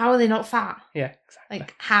 Yeah. How are they not fat? Yeah, exactly.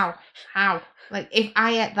 Like, how? Like, if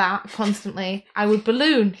I ate that constantly, I would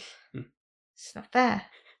balloon. It's not fair.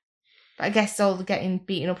 But I guess all the getting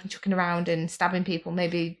beaten up and chucking around and stabbing people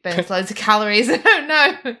maybe burns loads of calories. I don't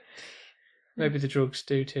know. Maybe the drugs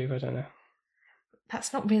do too, I don't know.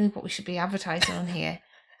 That's not really what we should be advertising on here.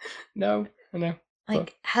 No, I know.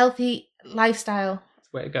 Like, healthy lifestyle. That's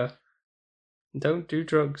the way to go. Don't do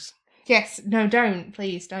drugs. Yes, no, don't.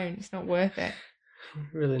 Please don't. It's not worth it.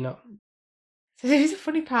 Really not. So there's a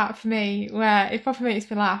funny part for me where it probably makes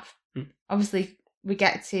me laugh. Obviously, we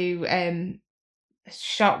get to a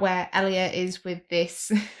shot where Elliot is with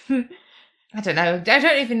this... I don't know. I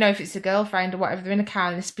don't even know if it's a girlfriend or whatever. They're in a car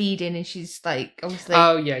and they're speeding and she's, like, obviously...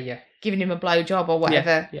 Oh, yeah. Giving him a blowjob or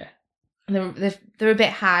whatever. Yeah. And they're a bit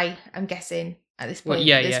high, I'm guessing, at this point. Well,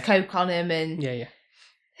 yeah, There's coke on him and... Yeah.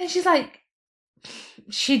 And she's like...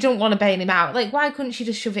 She don't want to bail him out. Like, why couldn't she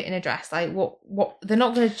just shove it in a dress? Like, what? They're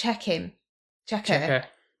not going to check him. Check her.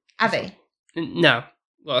 Are they? No.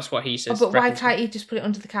 Well, that's what he says. But why can't he just put it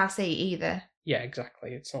under the car seat either? Yeah,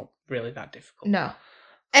 exactly. It's not really that difficult. No.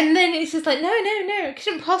 And then it's just like, no,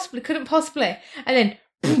 couldn't possibly. And then,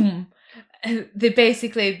 boom. And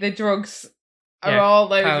the drugs are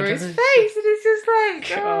all over his face. And it's just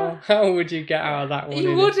like, oh. How would you get out of that one?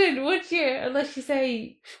 You wouldn't, would you? Unless you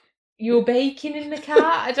say you were baking in the car.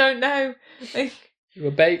 I don't know. Like, you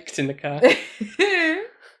were baked in the car.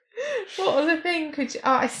 What other thing could you...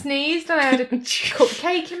 Oh, I sneezed and I had a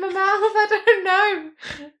cupcake in my mouth. I don't know.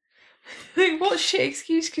 Like, what shit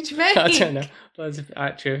excuse could you make? I don't know. Loads of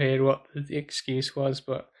actually heard what the excuse was,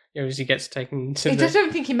 but as he gets taken to I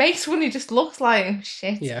don't think he makes one. He just looks like, oh,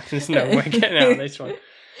 shit. Yeah, there's no way getting out of this one.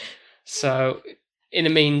 So, in a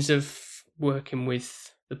means of working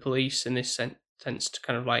with the police in this sense to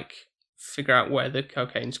kind of like figure out where the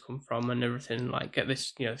cocaine's come from and everything, like get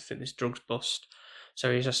this, this drugs bust. So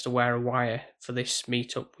he has to wear a wire for this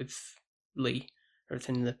meet-up with Lee,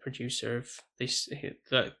 everything, the producer of this,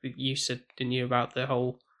 that you said, didn't you, about the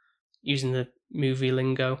whole using the movie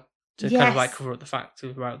lingo to kind of like cover up the fact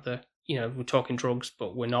about the, we're talking drugs,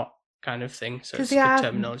 but we're not kind of thing. So it's good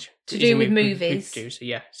terminology. To do with movies. Producer,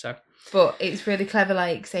 yeah, so. But it's really clever,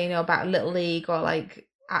 like, saying about Little League or like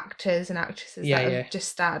actors and actresses that have just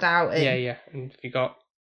started out. Yeah. And you got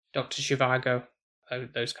Dr. Zhivago,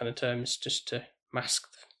 those kind of terms, just to mask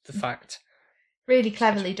the fact. Really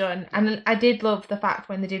cleverly done. And I did love the fact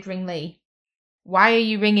when they did ring Lee. Why are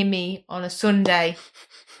you ringing me on a Sunday?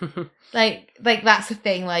 like that's the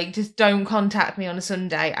thing. Like, just don't contact me on a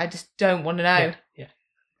Sunday. I just don't want to know. Yeah.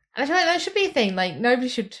 And I feel like that should be a thing. Like, nobody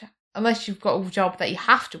should, unless you've got a job that you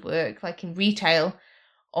have to work, like in retail,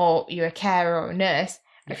 or you're a carer or a nurse.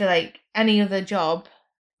 I feel like any other job,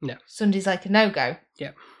 Sunday's like a no-go.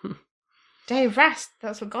 Yeah. Day of rest.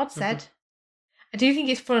 That's what God said. Mm-hmm. I do think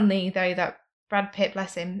it's funny, though, that Brad Pitt,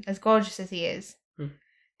 bless him, as gorgeous as he is, the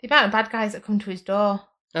amount of bad guys that come to his door.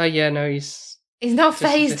 Oh, yeah, no, he's not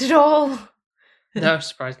fazed at all. No,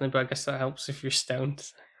 surprisingly, but I guess that helps if you're stoned.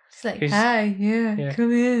 It's like, hi,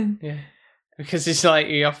 come in. Yeah, because it's like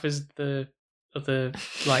he offers the other,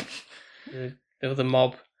 like, the other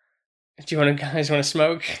mob, do you guys want to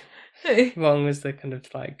smoke? As long as they're kind of,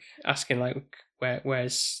 like, asking, like,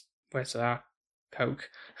 where's our coke?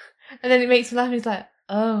 And then it makes me laugh. He's like,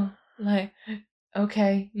 oh, like,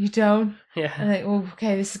 okay, you don't. Yeah. I'm like, oh,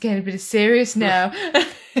 okay, this is getting a bit serious now.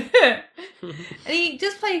 And he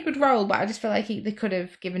does play a good role, but I just feel like they could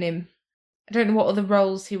have given him... I don't know what other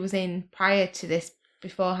roles he was in prior to this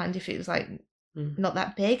beforehand, if it was, like, not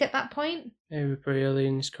that big at that point. Yeah, he was pretty early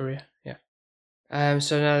in his career, yeah.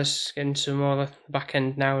 So now let's get into more the back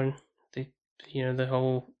end now, and the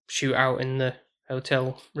whole shootout in the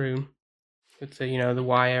hotel room. With the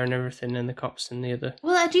wire and everything and the cops and the other...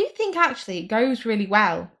 Well, I do think actually it goes really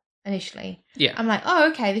well initially. Yeah. I'm like,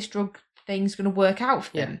 oh, okay, this drug thing's going to work out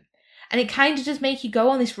for them. And it kind of does make you go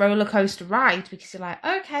on this roller coaster ride because you're like,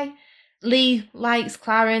 okay, Lee likes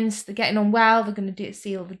Clarence, they're getting on well, they're going to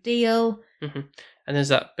seal the deal. Mm-hmm. And there's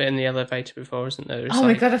that bit in the elevator before, isn't there? Oh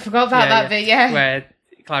my God, I forgot about that bit, Where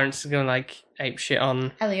Clarence is going like ape shit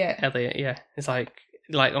on... Elliot, yeah. It's like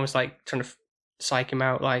almost like trying to psych him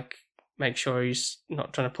out, like... make sure he's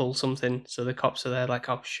not trying to pull something, so the cops are there like,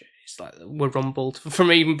 oh shit, it's like we're rumbled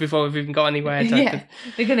from even before we've even got anywhere.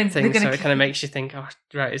 They're gonna so it kind of makes you think, oh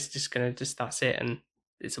right, it's just that's it, and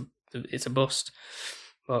it's a bust.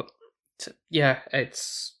 But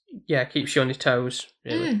it keeps you on your toes,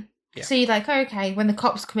 really. Yeah. So you're like, oh, okay, when the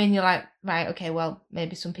cops come in, you're like, right, okay, well,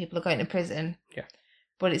 maybe some people are going to prison,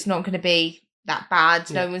 but it's not going to be that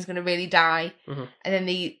bad. No one's going to really die, and then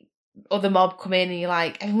the other mob come in and you're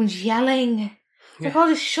like, everyone's yelling. Like, oh,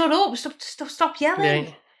 just shut up, stop yelling.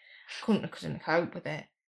 Yeah. I couldn't cope with it.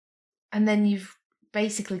 And then you've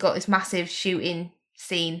basically got this massive shooting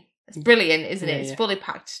scene It's brilliant, isn't it? Yeah, It's yeah. fully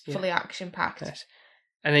packed, Yeah. fully action-packed. Yes.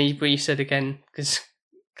 And then you said again, because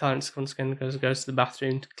Clarence once again goes to the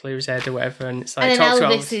bathroom to clear his head or whatever, and it's like, And then talk to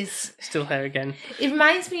Elvis Elvis, is... still here again. It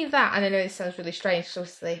reminds me of that, and I know this sounds really strange, because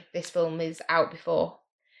obviously this film is out before.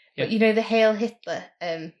 Yeah. But you know the Hail Hitler?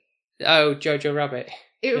 Oh, Jojo Rabbit.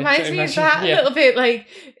 It reminds me of that a little bit, like...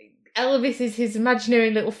 Elvis is his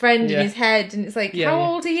imaginary little friend in his head, and it's like, how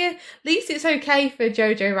old are you? At least it's okay for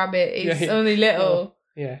Jojo Rabbit. It's only little. Oh,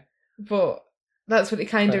 yeah. But that's what it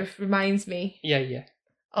kind of reminds me. Yeah.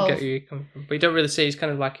 I get where you're coming from. But you don't really see, he's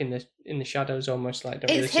kind of like in the shadows almost. Like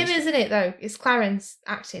it's him, isn't it, though? It's Clarence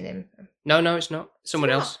acting him. No, it's not. Someone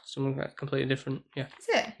else. Someone completely different. Yeah. Is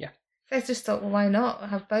it? Yeah. I just thought, well, why not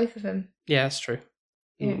have both of them? Yeah, that's true.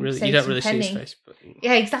 You don't really see his face. But...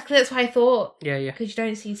 Yeah, exactly. That's what I thought. Yeah. Because you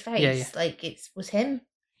don't see his face. Yeah. Like, it was him.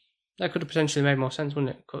 That could have potentially made more sense,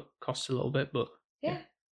 wouldn't it? Cost a little bit, but... Yeah.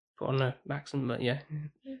 Put on a accent, but yeah.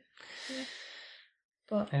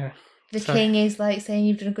 But the king is, like, saying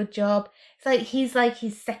you've done a good job. It's like, he's like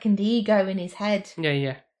his second ego in his head.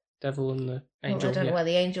 Yeah. Devil and the angel. I don't know where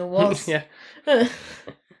the angel was. Yeah.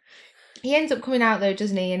 He ends up coming out, though,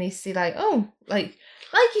 doesn't he? And he's like, oh, like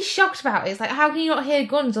he's shocked about it. It's like, how can you not hear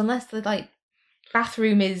guns unless the like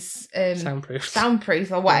bathroom is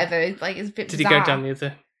soundproof or whatever? It's like, it's a bit Did bizarre. he go down the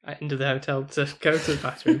other end of the hotel to go to the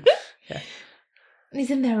bathroom? Yeah. And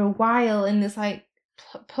he's in there a while, and it's like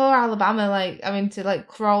poor Alabama, like having to like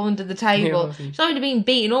crawl under the table. She's already been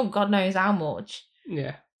beaten up, God knows how much.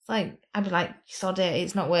 Yeah. It's like, I'd be like, sod it,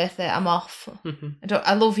 it's not worth it. I'm off.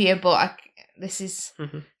 I love you, but this is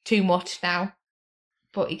too much now.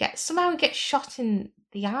 But somehow he gets shot in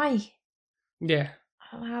the eye. Yeah.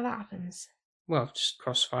 I don't know how that happens. Well, just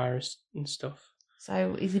crossfires and stuff.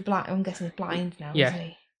 So is he blind? I'm guessing he's blind now, isn't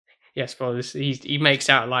he? Yes, well, he makes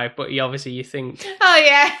out alive, but you think... Oh,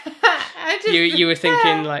 yeah. You were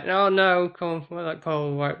thinking, like, oh, no, come on, like,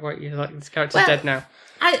 Paul, why you like, this character's dead now?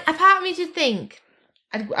 A part of me did think,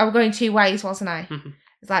 I was going two ways, wasn't I?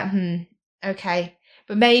 It's like, okay.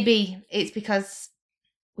 But maybe it's because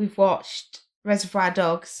we've watched Reservoir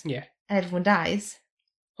Dogs. Yeah. And everyone dies.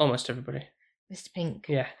 Almost everybody. Mr. Pink.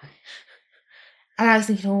 Yeah. And I was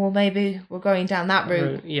thinking, oh, well, maybe we're going down that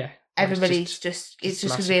route. Yeah. Everybody's it's just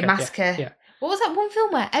going to be a massacre. Yeah. What was that one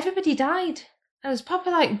film where everybody died? I was proper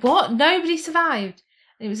like, what? Nobody survived.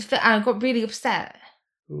 And it was and I got really upset.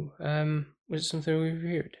 Ooh, was it something we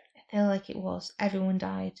reviewed? I feel like it was. Everyone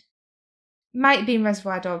died. Might have been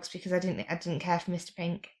Reservoir Dogs because I didn't care for Mr.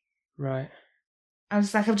 Pink. Right. I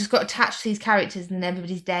was like, I've just got attached to these characters and then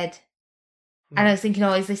everybody's dead. Right. And I was thinking,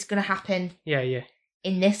 oh, is this going to happen? Yeah.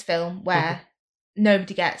 In this film where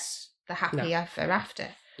nobody gets the happy ever after.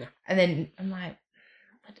 No. And then I'm like,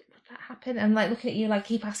 would that happen? I'm like looking at you, like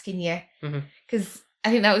keep asking you. Because I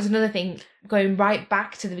think that was another thing, going right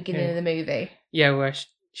back to the beginning of the movie. Yeah, where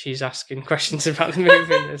she's asking questions about the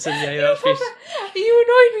movie. And so, you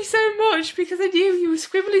annoyed me so much because I knew you were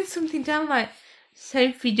scribbling something down like,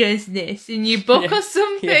 Sophie does this in your book or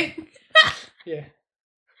something. Yeah.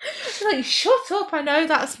 Like, shut up, I know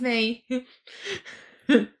that's me.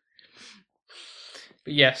 But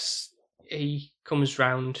yes, he comes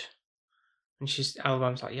round and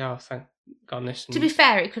Alabama's like, yeah, thank goodness. To be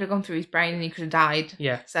fair, it could have gone through his brain and he could have died.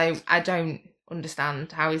 Yeah. So I don't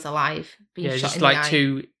understand how he's alive. Being shot just in like the eye.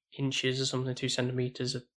 2 inches or something, 2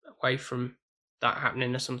 centimetres away from that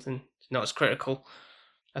happening or something. It's not as critical.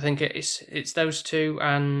 I think it's those two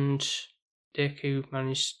and Dick who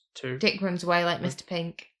managed to... Dick runs away like Mr.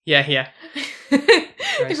 Pink. Yeah.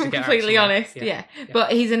 If I'm completely honest, yeah.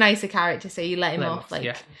 But he's a nicer character, so you let him off.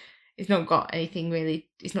 Like, he's not got anything really.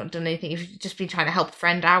 He's not done anything. He's just been trying to help a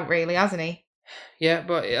friend out, really, hasn't he? Yeah,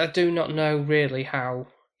 but I do not know really how,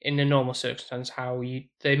 in a normal circumstance, how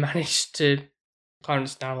they managed to...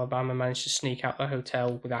 Clarence and Alabama managed to sneak out the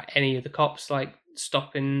hotel without any of the cops, like,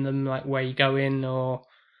 stopping them, like, where you going, or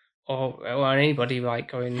anybody,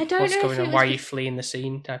 like, going, what's going on, why are you fleeing the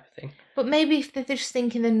scene, type of thing. But maybe if they're just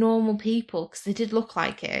thinking they're normal people, because they did look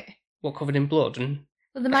like it. What, covered in blood? And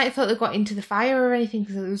well, they might have thought they got into the fire or anything,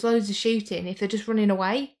 because there was loads of shooting, if they're just running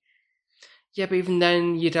away. Yeah, but even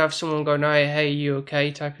then, you'd have someone going, hey, you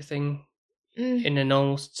okay, type of thing. In a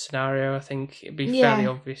normal scenario, I think it'd be fairly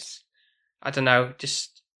obvious. I don't know,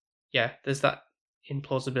 there's that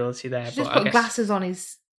implausibility there. He's just got glasses on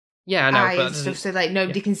his eye and stuff, so like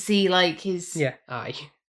nobody can see like his eye.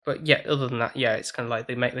 But yeah, other than that, it's kind of like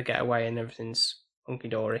they make the getaway and everything's hunky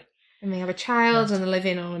dory. And they have a child and they're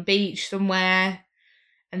living on a beach somewhere.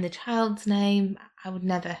 And the child's name, I would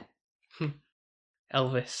never.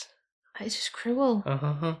 Elvis. It's just cruel.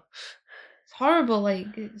 It's horrible.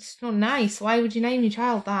 Like, it's not nice. Why would you name your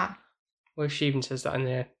child that? Well, she even says that in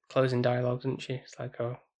the closing dialogue, doesn't she? It's like,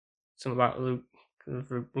 oh, something about the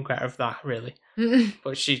regret of that, really.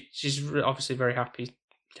 But she's obviously very happy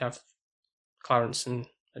to have Clarence and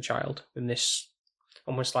a child in this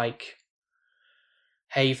almost like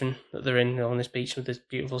haven that they're in on this beach with this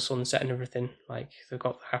beautiful sunset and everything. Like, they've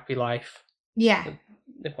got the happy life Yeah. that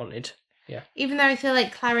they wanted. Yeah. Even though I feel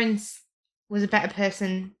like Clarence was a better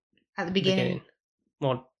person at the beginning.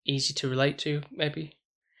 More easy to relate to, maybe.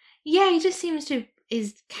 Yeah, he just seems to...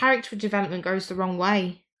 His character development goes the wrong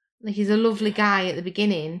way. Like, he's a lovely guy at the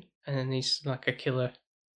beginning. And then he's like a killer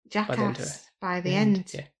Jackass by the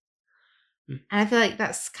end. Yeah. And I feel like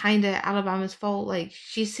that's kind of Alabama's fault. Like,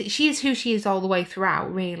 she is who she is all the way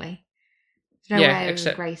throughout, really. There's no air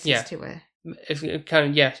of graces to her. It's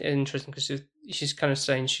kind of, interesting because she's kind of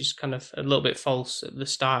saying she's kind of a little bit false at the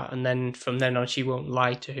start, and then from then on she won't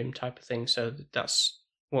lie to him, type of thing. So that's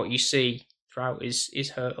what you see throughout is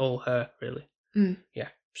her really. Yeah.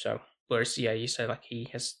 So whereas you say like he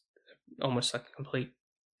has almost like a complete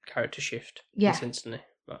character shift instantly.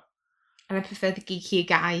 But and I prefer the geekier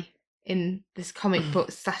guy in this comic book /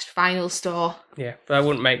 vinyl store. Yeah, but that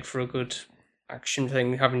wouldn't make for a good action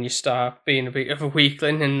thing, having your star being a bit of a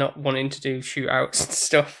weakling and not wanting to do shootouts and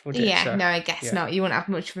stuff, would it? Yeah, so, no, I guess not. You wouldn't have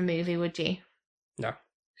much of a movie, would you? No.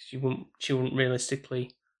 She wouldn't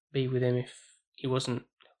realistically be with him if he couldn't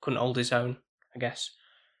hold his own, I guess,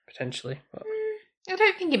 potentially. But I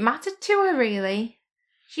don't think it mattered to her, really.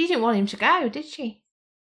 She didn't want him to go, did she?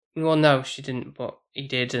 Well, no, she didn't, but he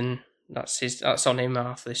did, and that's on him.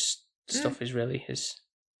 Half this stuff is really his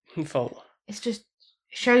fault. It's just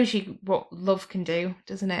shows you what love can do,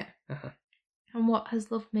 doesn't it? Uh-huh. And what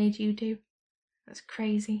has love made you do? That's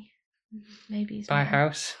crazy. Maybe it's buy a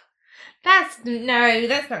house. That's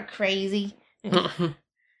not crazy. Not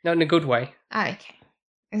in a good way. Oh, okay.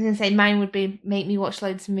 I was gonna say mine would be make me watch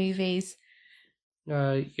loads of movies.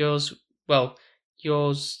 Yours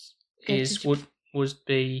would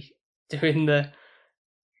be doing the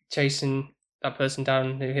chasing that person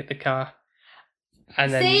down who hit the car.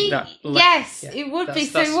 And then yes, it would be.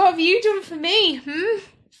 So what have you done for me?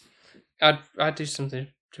 I'd do something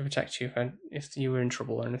to protect you if you were in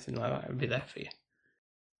trouble or anything like that. I'd be there for you.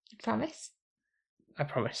 You promise? I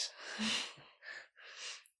promise.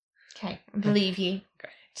 Okay, I believe you.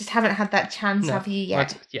 Okay. Just haven't had that chance, have you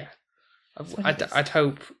yet? I'd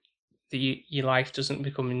hope that your life doesn't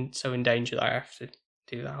become so in danger that I have to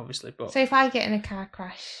do that, obviously. But so if I get in a car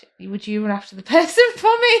crash, would you run after the person for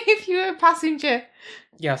me if you were a passenger?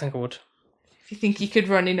 Yeah, I think I would. If you think you could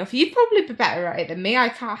run enough, you'd probably be better at it than me. I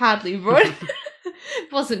can't hardly run.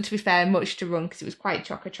 It wasn't, to be fair, much to run because it was quite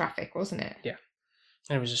chocker traffic, wasn't it? Yeah.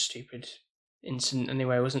 And it was a stupid incident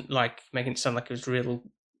anyway. It wasn't like making it sound like it was real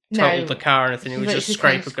totaled the car or anything. It was just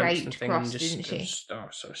scrape against the thing and just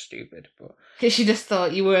so stupid. But because she just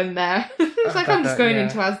thought you weren't there. It's like, I'm just going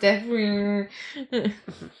into Asda.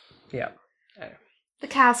 Yeah. The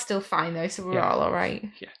car's still fine though, so we're all right.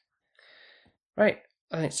 Yeah. Right.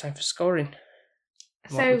 I think it's time for scoring.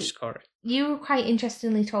 So what would you score it? You quite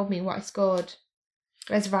interestingly told me what I scored.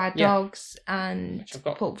 Reservoir Dogs and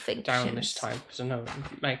Pulp Fiction down this time because I know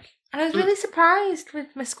like. And I was really surprised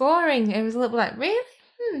with my scoring. It was a little like, really?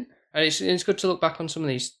 And it's good to look back on some of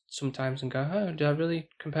these sometimes and go, oh, did I really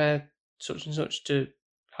compare such and such to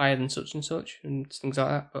higher than such and such and things like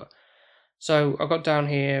that? But so I got down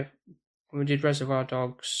here when we did Reservoir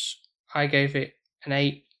Dogs. I gave it an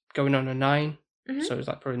 8, going on a 9. Mm-hmm. So it was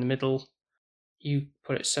like probably in the middle. You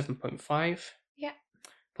put it 7.5. Yeah.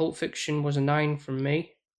 Pulp Fiction was a 9 from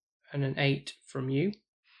me and an 8 from you.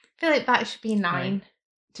 I feel like that should be a 9.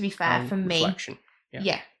 To be fair, from me. Reflection.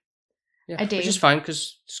 Yeah, I do. Which is fine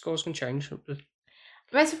because scores can change.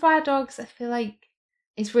 Reservoir Dogs, I feel like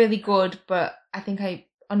it's really good, but I think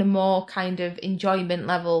on a more kind of enjoyment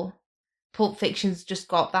level, Pulp Fiction's just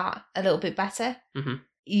got that a little bit better. Mm-hmm.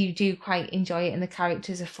 You do quite enjoy it, and the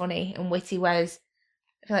characters are funny and witty, whereas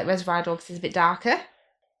I feel like Reservoir Dogs is a bit darker.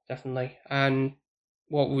 Definitely. And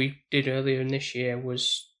what we did earlier in this year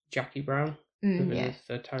was Jackie Brown. The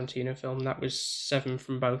Tarantino film. That was 7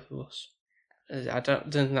 from both of us. I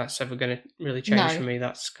don't think that's ever going to really change for me.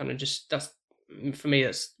 That's kind of that's for me.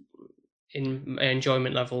 That's in my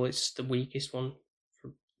enjoyment level. It's the weakest one. For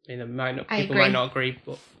me, people might not agree,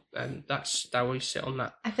 but that's how we sit on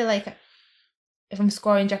that. I feel like if I'm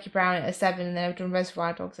scoring Jackie Brown at a 7 and then I've done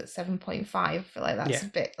Reservoir Dogs at 7.5, I feel like that's a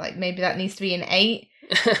bit like maybe that needs to be an 8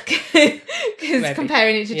 because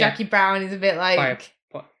comparing it to Jackie Brown is a bit like.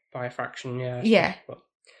 By a fraction, yeah. Yeah.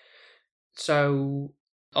 So,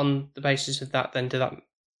 on the basis of that, then, did that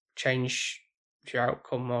change your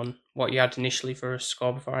outcome on what you had initially for a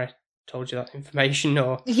score before I told you that information?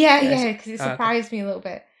 Or yeah, because it surprised me a little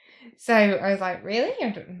bit. So I was like, really?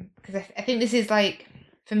 Because I think this is like,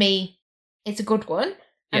 for me, it's a good one,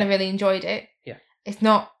 and I really enjoyed it. Yeah. It's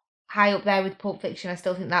not high up there with Pulp Fiction. I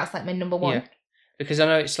still think that's like my number one. Yeah. Because I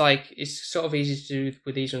know it's sort of easy to do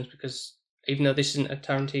with these ones because even though this isn't a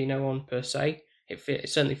Tarantino one per se, it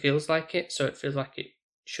certainly feels like it. So it feels like it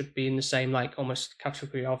should be in the same like almost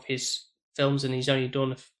category of his films, and he's only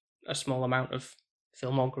done a small amount of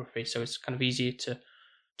filmography, so it's kind of easier to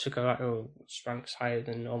go like, oh, which ranks higher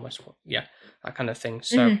than almost that kind of thing.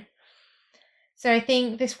 So So I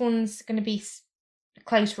think this one's going to be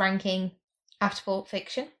close ranking after Pulp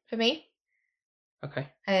Fiction for me. Okay.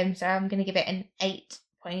 So I'm going to give it an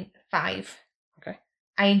 8.5. Okay.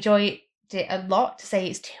 I enjoyed it a lot. To say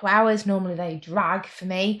it's 2 hours, normally they drag for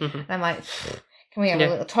me. Mm-hmm. And I'm like, can we have a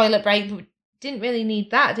little toilet break? But we didn't really need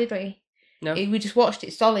that, did we? No. We just watched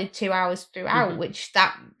it solid 2 hours throughout, which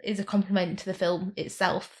that is a compliment to the film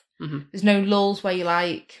itself. Mm-hmm. There's no lulls where you're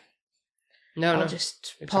like, I'll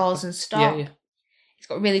just pause and stop. Yeah. It's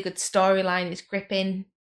got a really good storyline. It's gripping.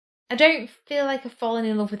 I don't feel like I've fallen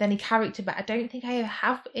in love with any character, but I don't think I ever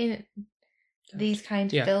have in these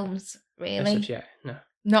kind of films, really. No.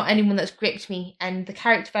 Not anyone that's gripped me, and the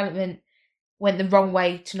character development went the wrong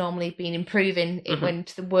way to normally being improving. It went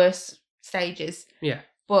to the worst stages. Yeah.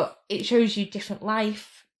 But it shows you different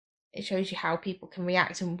life. It shows you how people can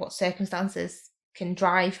react and what circumstances can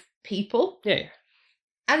drive people. Yeah.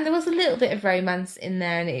 And there was a little bit of romance in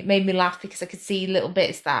there, and it made me laugh because I could see little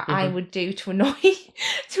bits that I would do to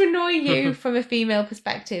annoy you from a female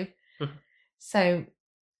perspective. So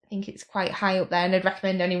I think it's quite high up there, and I'd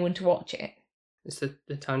recommend anyone to watch it. It's the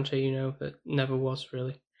Tarantino that never was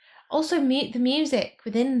really. Also, the music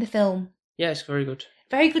within the film. Yeah, it's very good.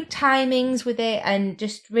 Very good timings with it, and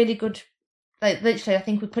just really good. Like literally, I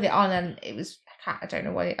think we put it on, and it was I don't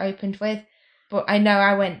know what it opened with. But I know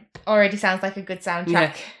I went, already sounds like a good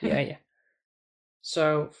soundtrack. Yeah.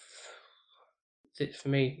 So, for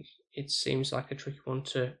me, it seems like a tricky one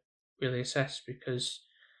to really assess because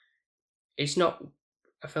it's not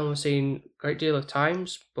a film I've seen a great deal of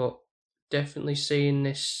times, but definitely seeing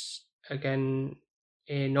this again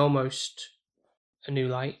in almost a new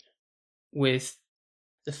light with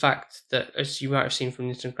the fact that, as you might have seen from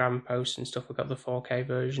the Instagram posts and stuff, we've got the 4K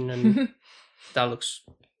version and that looks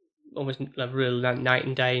almost like really night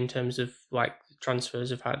and day in terms of like the transfers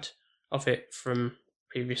I've had of it from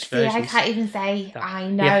previous versions. I can't even say that, I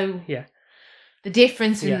know the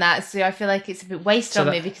difference in that, so I feel like it's a bit wasted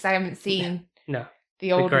on me because I haven't seen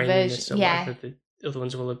the older version. The other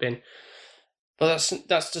ones will have been, but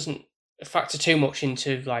that doesn't factor too much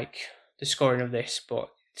into like the scoring of this, but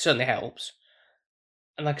it certainly helps.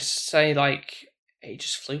 And like I say, like it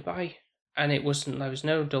just flew by, and there was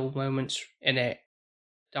no dull moments in it.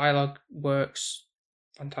 Dialogue works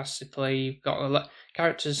fantastically. You've got a lot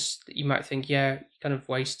characters that you might think, you kind of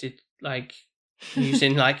wasted like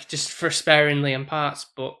using like just for sparingly in parts,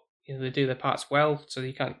 but they do their parts well, so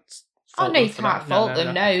you can't. You can't fault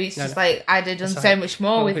them. No, it's just like I'd have done so much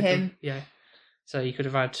more with him. Yeah, so you could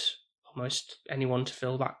have had almost anyone to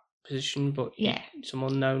fill that position, but some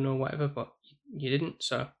unknown or whatever, but you didn't,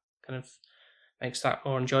 so kind of makes that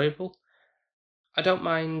more enjoyable. I don't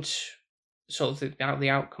mind sort of the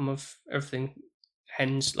outcome of everything.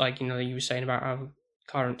 Hence, like you were saying about how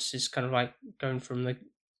Clarence is kind of like going from the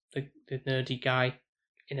nerdy guy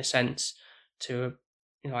in a sense to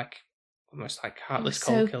like almost like heartless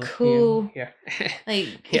cold killer. Cool.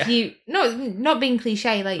 If you not being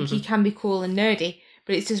cliche, like he can be cool and nerdy,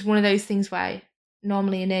 but it's just one of those things where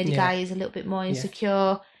normally a nerdy guy is a little bit more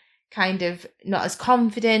insecure, kind of not as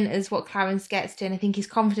confident as what Clarence gets to, and I think his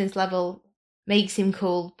confidence level makes him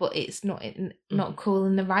cool, but it's not cool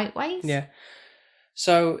in the right ways. Yeah.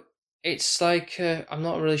 So it's like I'm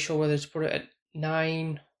not really sure whether to put it at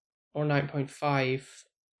 9 or 9.5.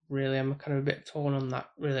 Really, I'm kind of a bit torn on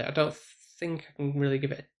that. Really, I don't think I can really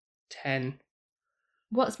give it a 10.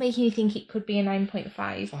 What's making you think it could be a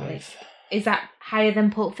 9.5? Is that higher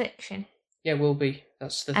than Pulp Fiction? Yeah, it will be.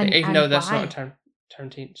 That's the thing. Even though that's not a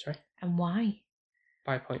Tarantino, sorry. And why?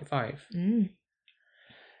 5.5.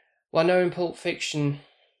 Well, I know in Pulp Fiction,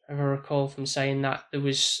 if I recall from saying that there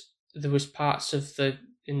was parts of the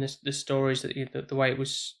stories that the way it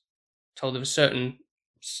was told, there were certain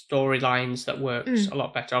storylines that worked a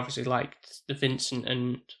lot better. Obviously, like the Vincent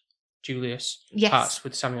and Julius parts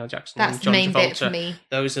with Samuel Jackson and John Travolta. Bit for me.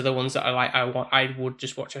 Those are the ones that I like. I would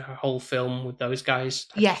just watch a whole film with those guys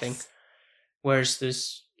type of thing. Whereas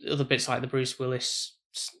there's other bits like the Bruce Willis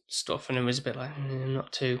stuff, and it was a bit like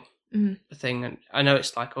not too the thing. And I know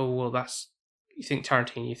it's like, oh well, that's you think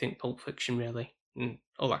Tarantino, you think Pulp Fiction, really, and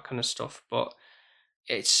all that kind of stuff. But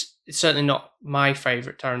it's certainly not my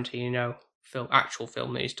favourite Tarantino actual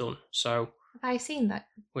film that he's done. So, Have I seen that?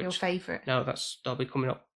 Your which favourite? no, that'll be coming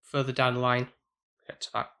up further down the line. Get to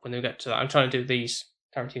that when we get to that. I'm trying to do these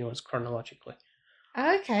Tarantino ones chronologically.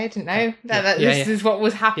 Oh, okay, I didn't know Okay. that Yeah, this yeah. is what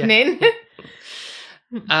was happening.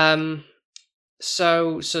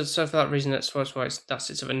 So for that reason, that's why it's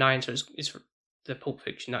sort of a 9. So it's the Pulp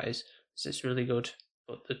Fiction, that is. So it's really good,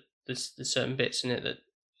 but there's certain bits in it that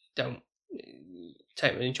don't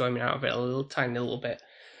take the enjoyment out of it a tiny little bit.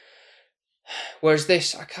 Whereas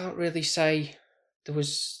this, I can't really say there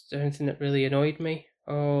was anything that really annoyed me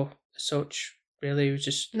or such. Really, it was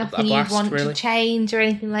just Nothing a blast. you'd want really, to change or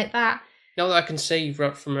anything like that. not that I can see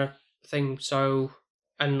right from a thing. So,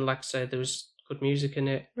 and like I said, there was good music in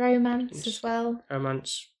it. Romance as well.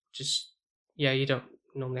 Romance, just you don't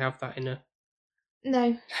normally have that in a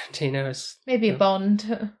No, Tarantino's. maybe a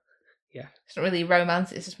Bond. Yeah, It's not really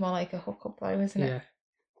romance. It's just more like a hookup, though, isn't it?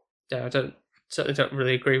 Yeah, I certainly don't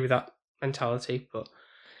really agree with that mentality, but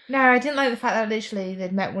No, I didn't like the fact that literally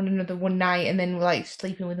they'd met one another one night and then were like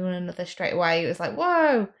sleeping with one another straight away. It was like,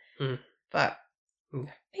 whoa. But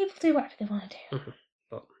people do whatever they want to do.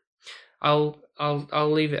 But I'll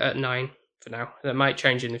leave it at 9 for now. That might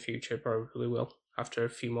change in the future, probably will after a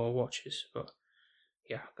few more watches. But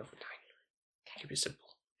yeah, I'll go for 9. Keep it simple.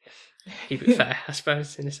 Keep it fair, I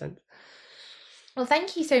suppose, in a sense. Well,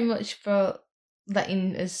 thank you so much for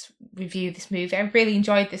letting us review this movie. I really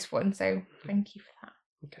enjoyed this one, so thank you for that.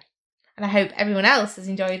 Okay. And I hope everyone else has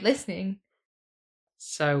enjoyed listening.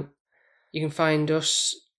 So you can find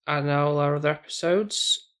us and all our other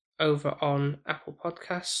episodes over on Apple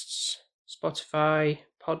Podcasts, Spotify,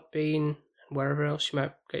 Podbean, and wherever else you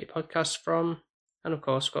might get your podcasts from. And of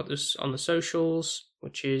course, we've got this on the socials,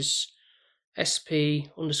 which is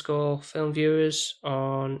SP_filmviewers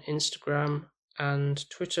on Instagram and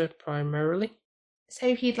Twitter primarily. So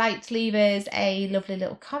if you'd like to leave us a lovely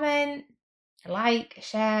little comment, a like, a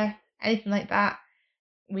share, anything like that,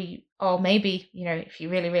 or maybe, if you're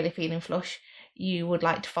really, really feeling flush, you would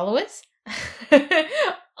like to follow us.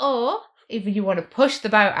 Or if you want to push the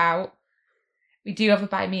boat out, we do have a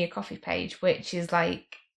Buy Me a Coffee page, which is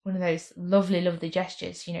like one of those lovely, lovely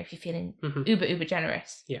gestures, if you're feeling uber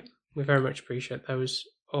generous. Yeah, we very much appreciate those.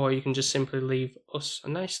 Or you can just simply leave us a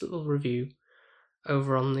nice little review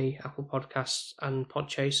over on the Apple Podcasts and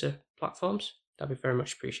Podchaser platforms. That'd be very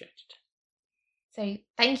much appreciated. So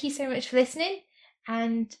thank you so much for listening,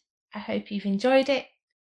 and I hope you've enjoyed it.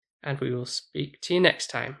 And we will speak to you next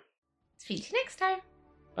time. Speak to you next time.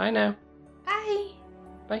 Bye now. Bye.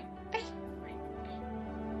 Bye.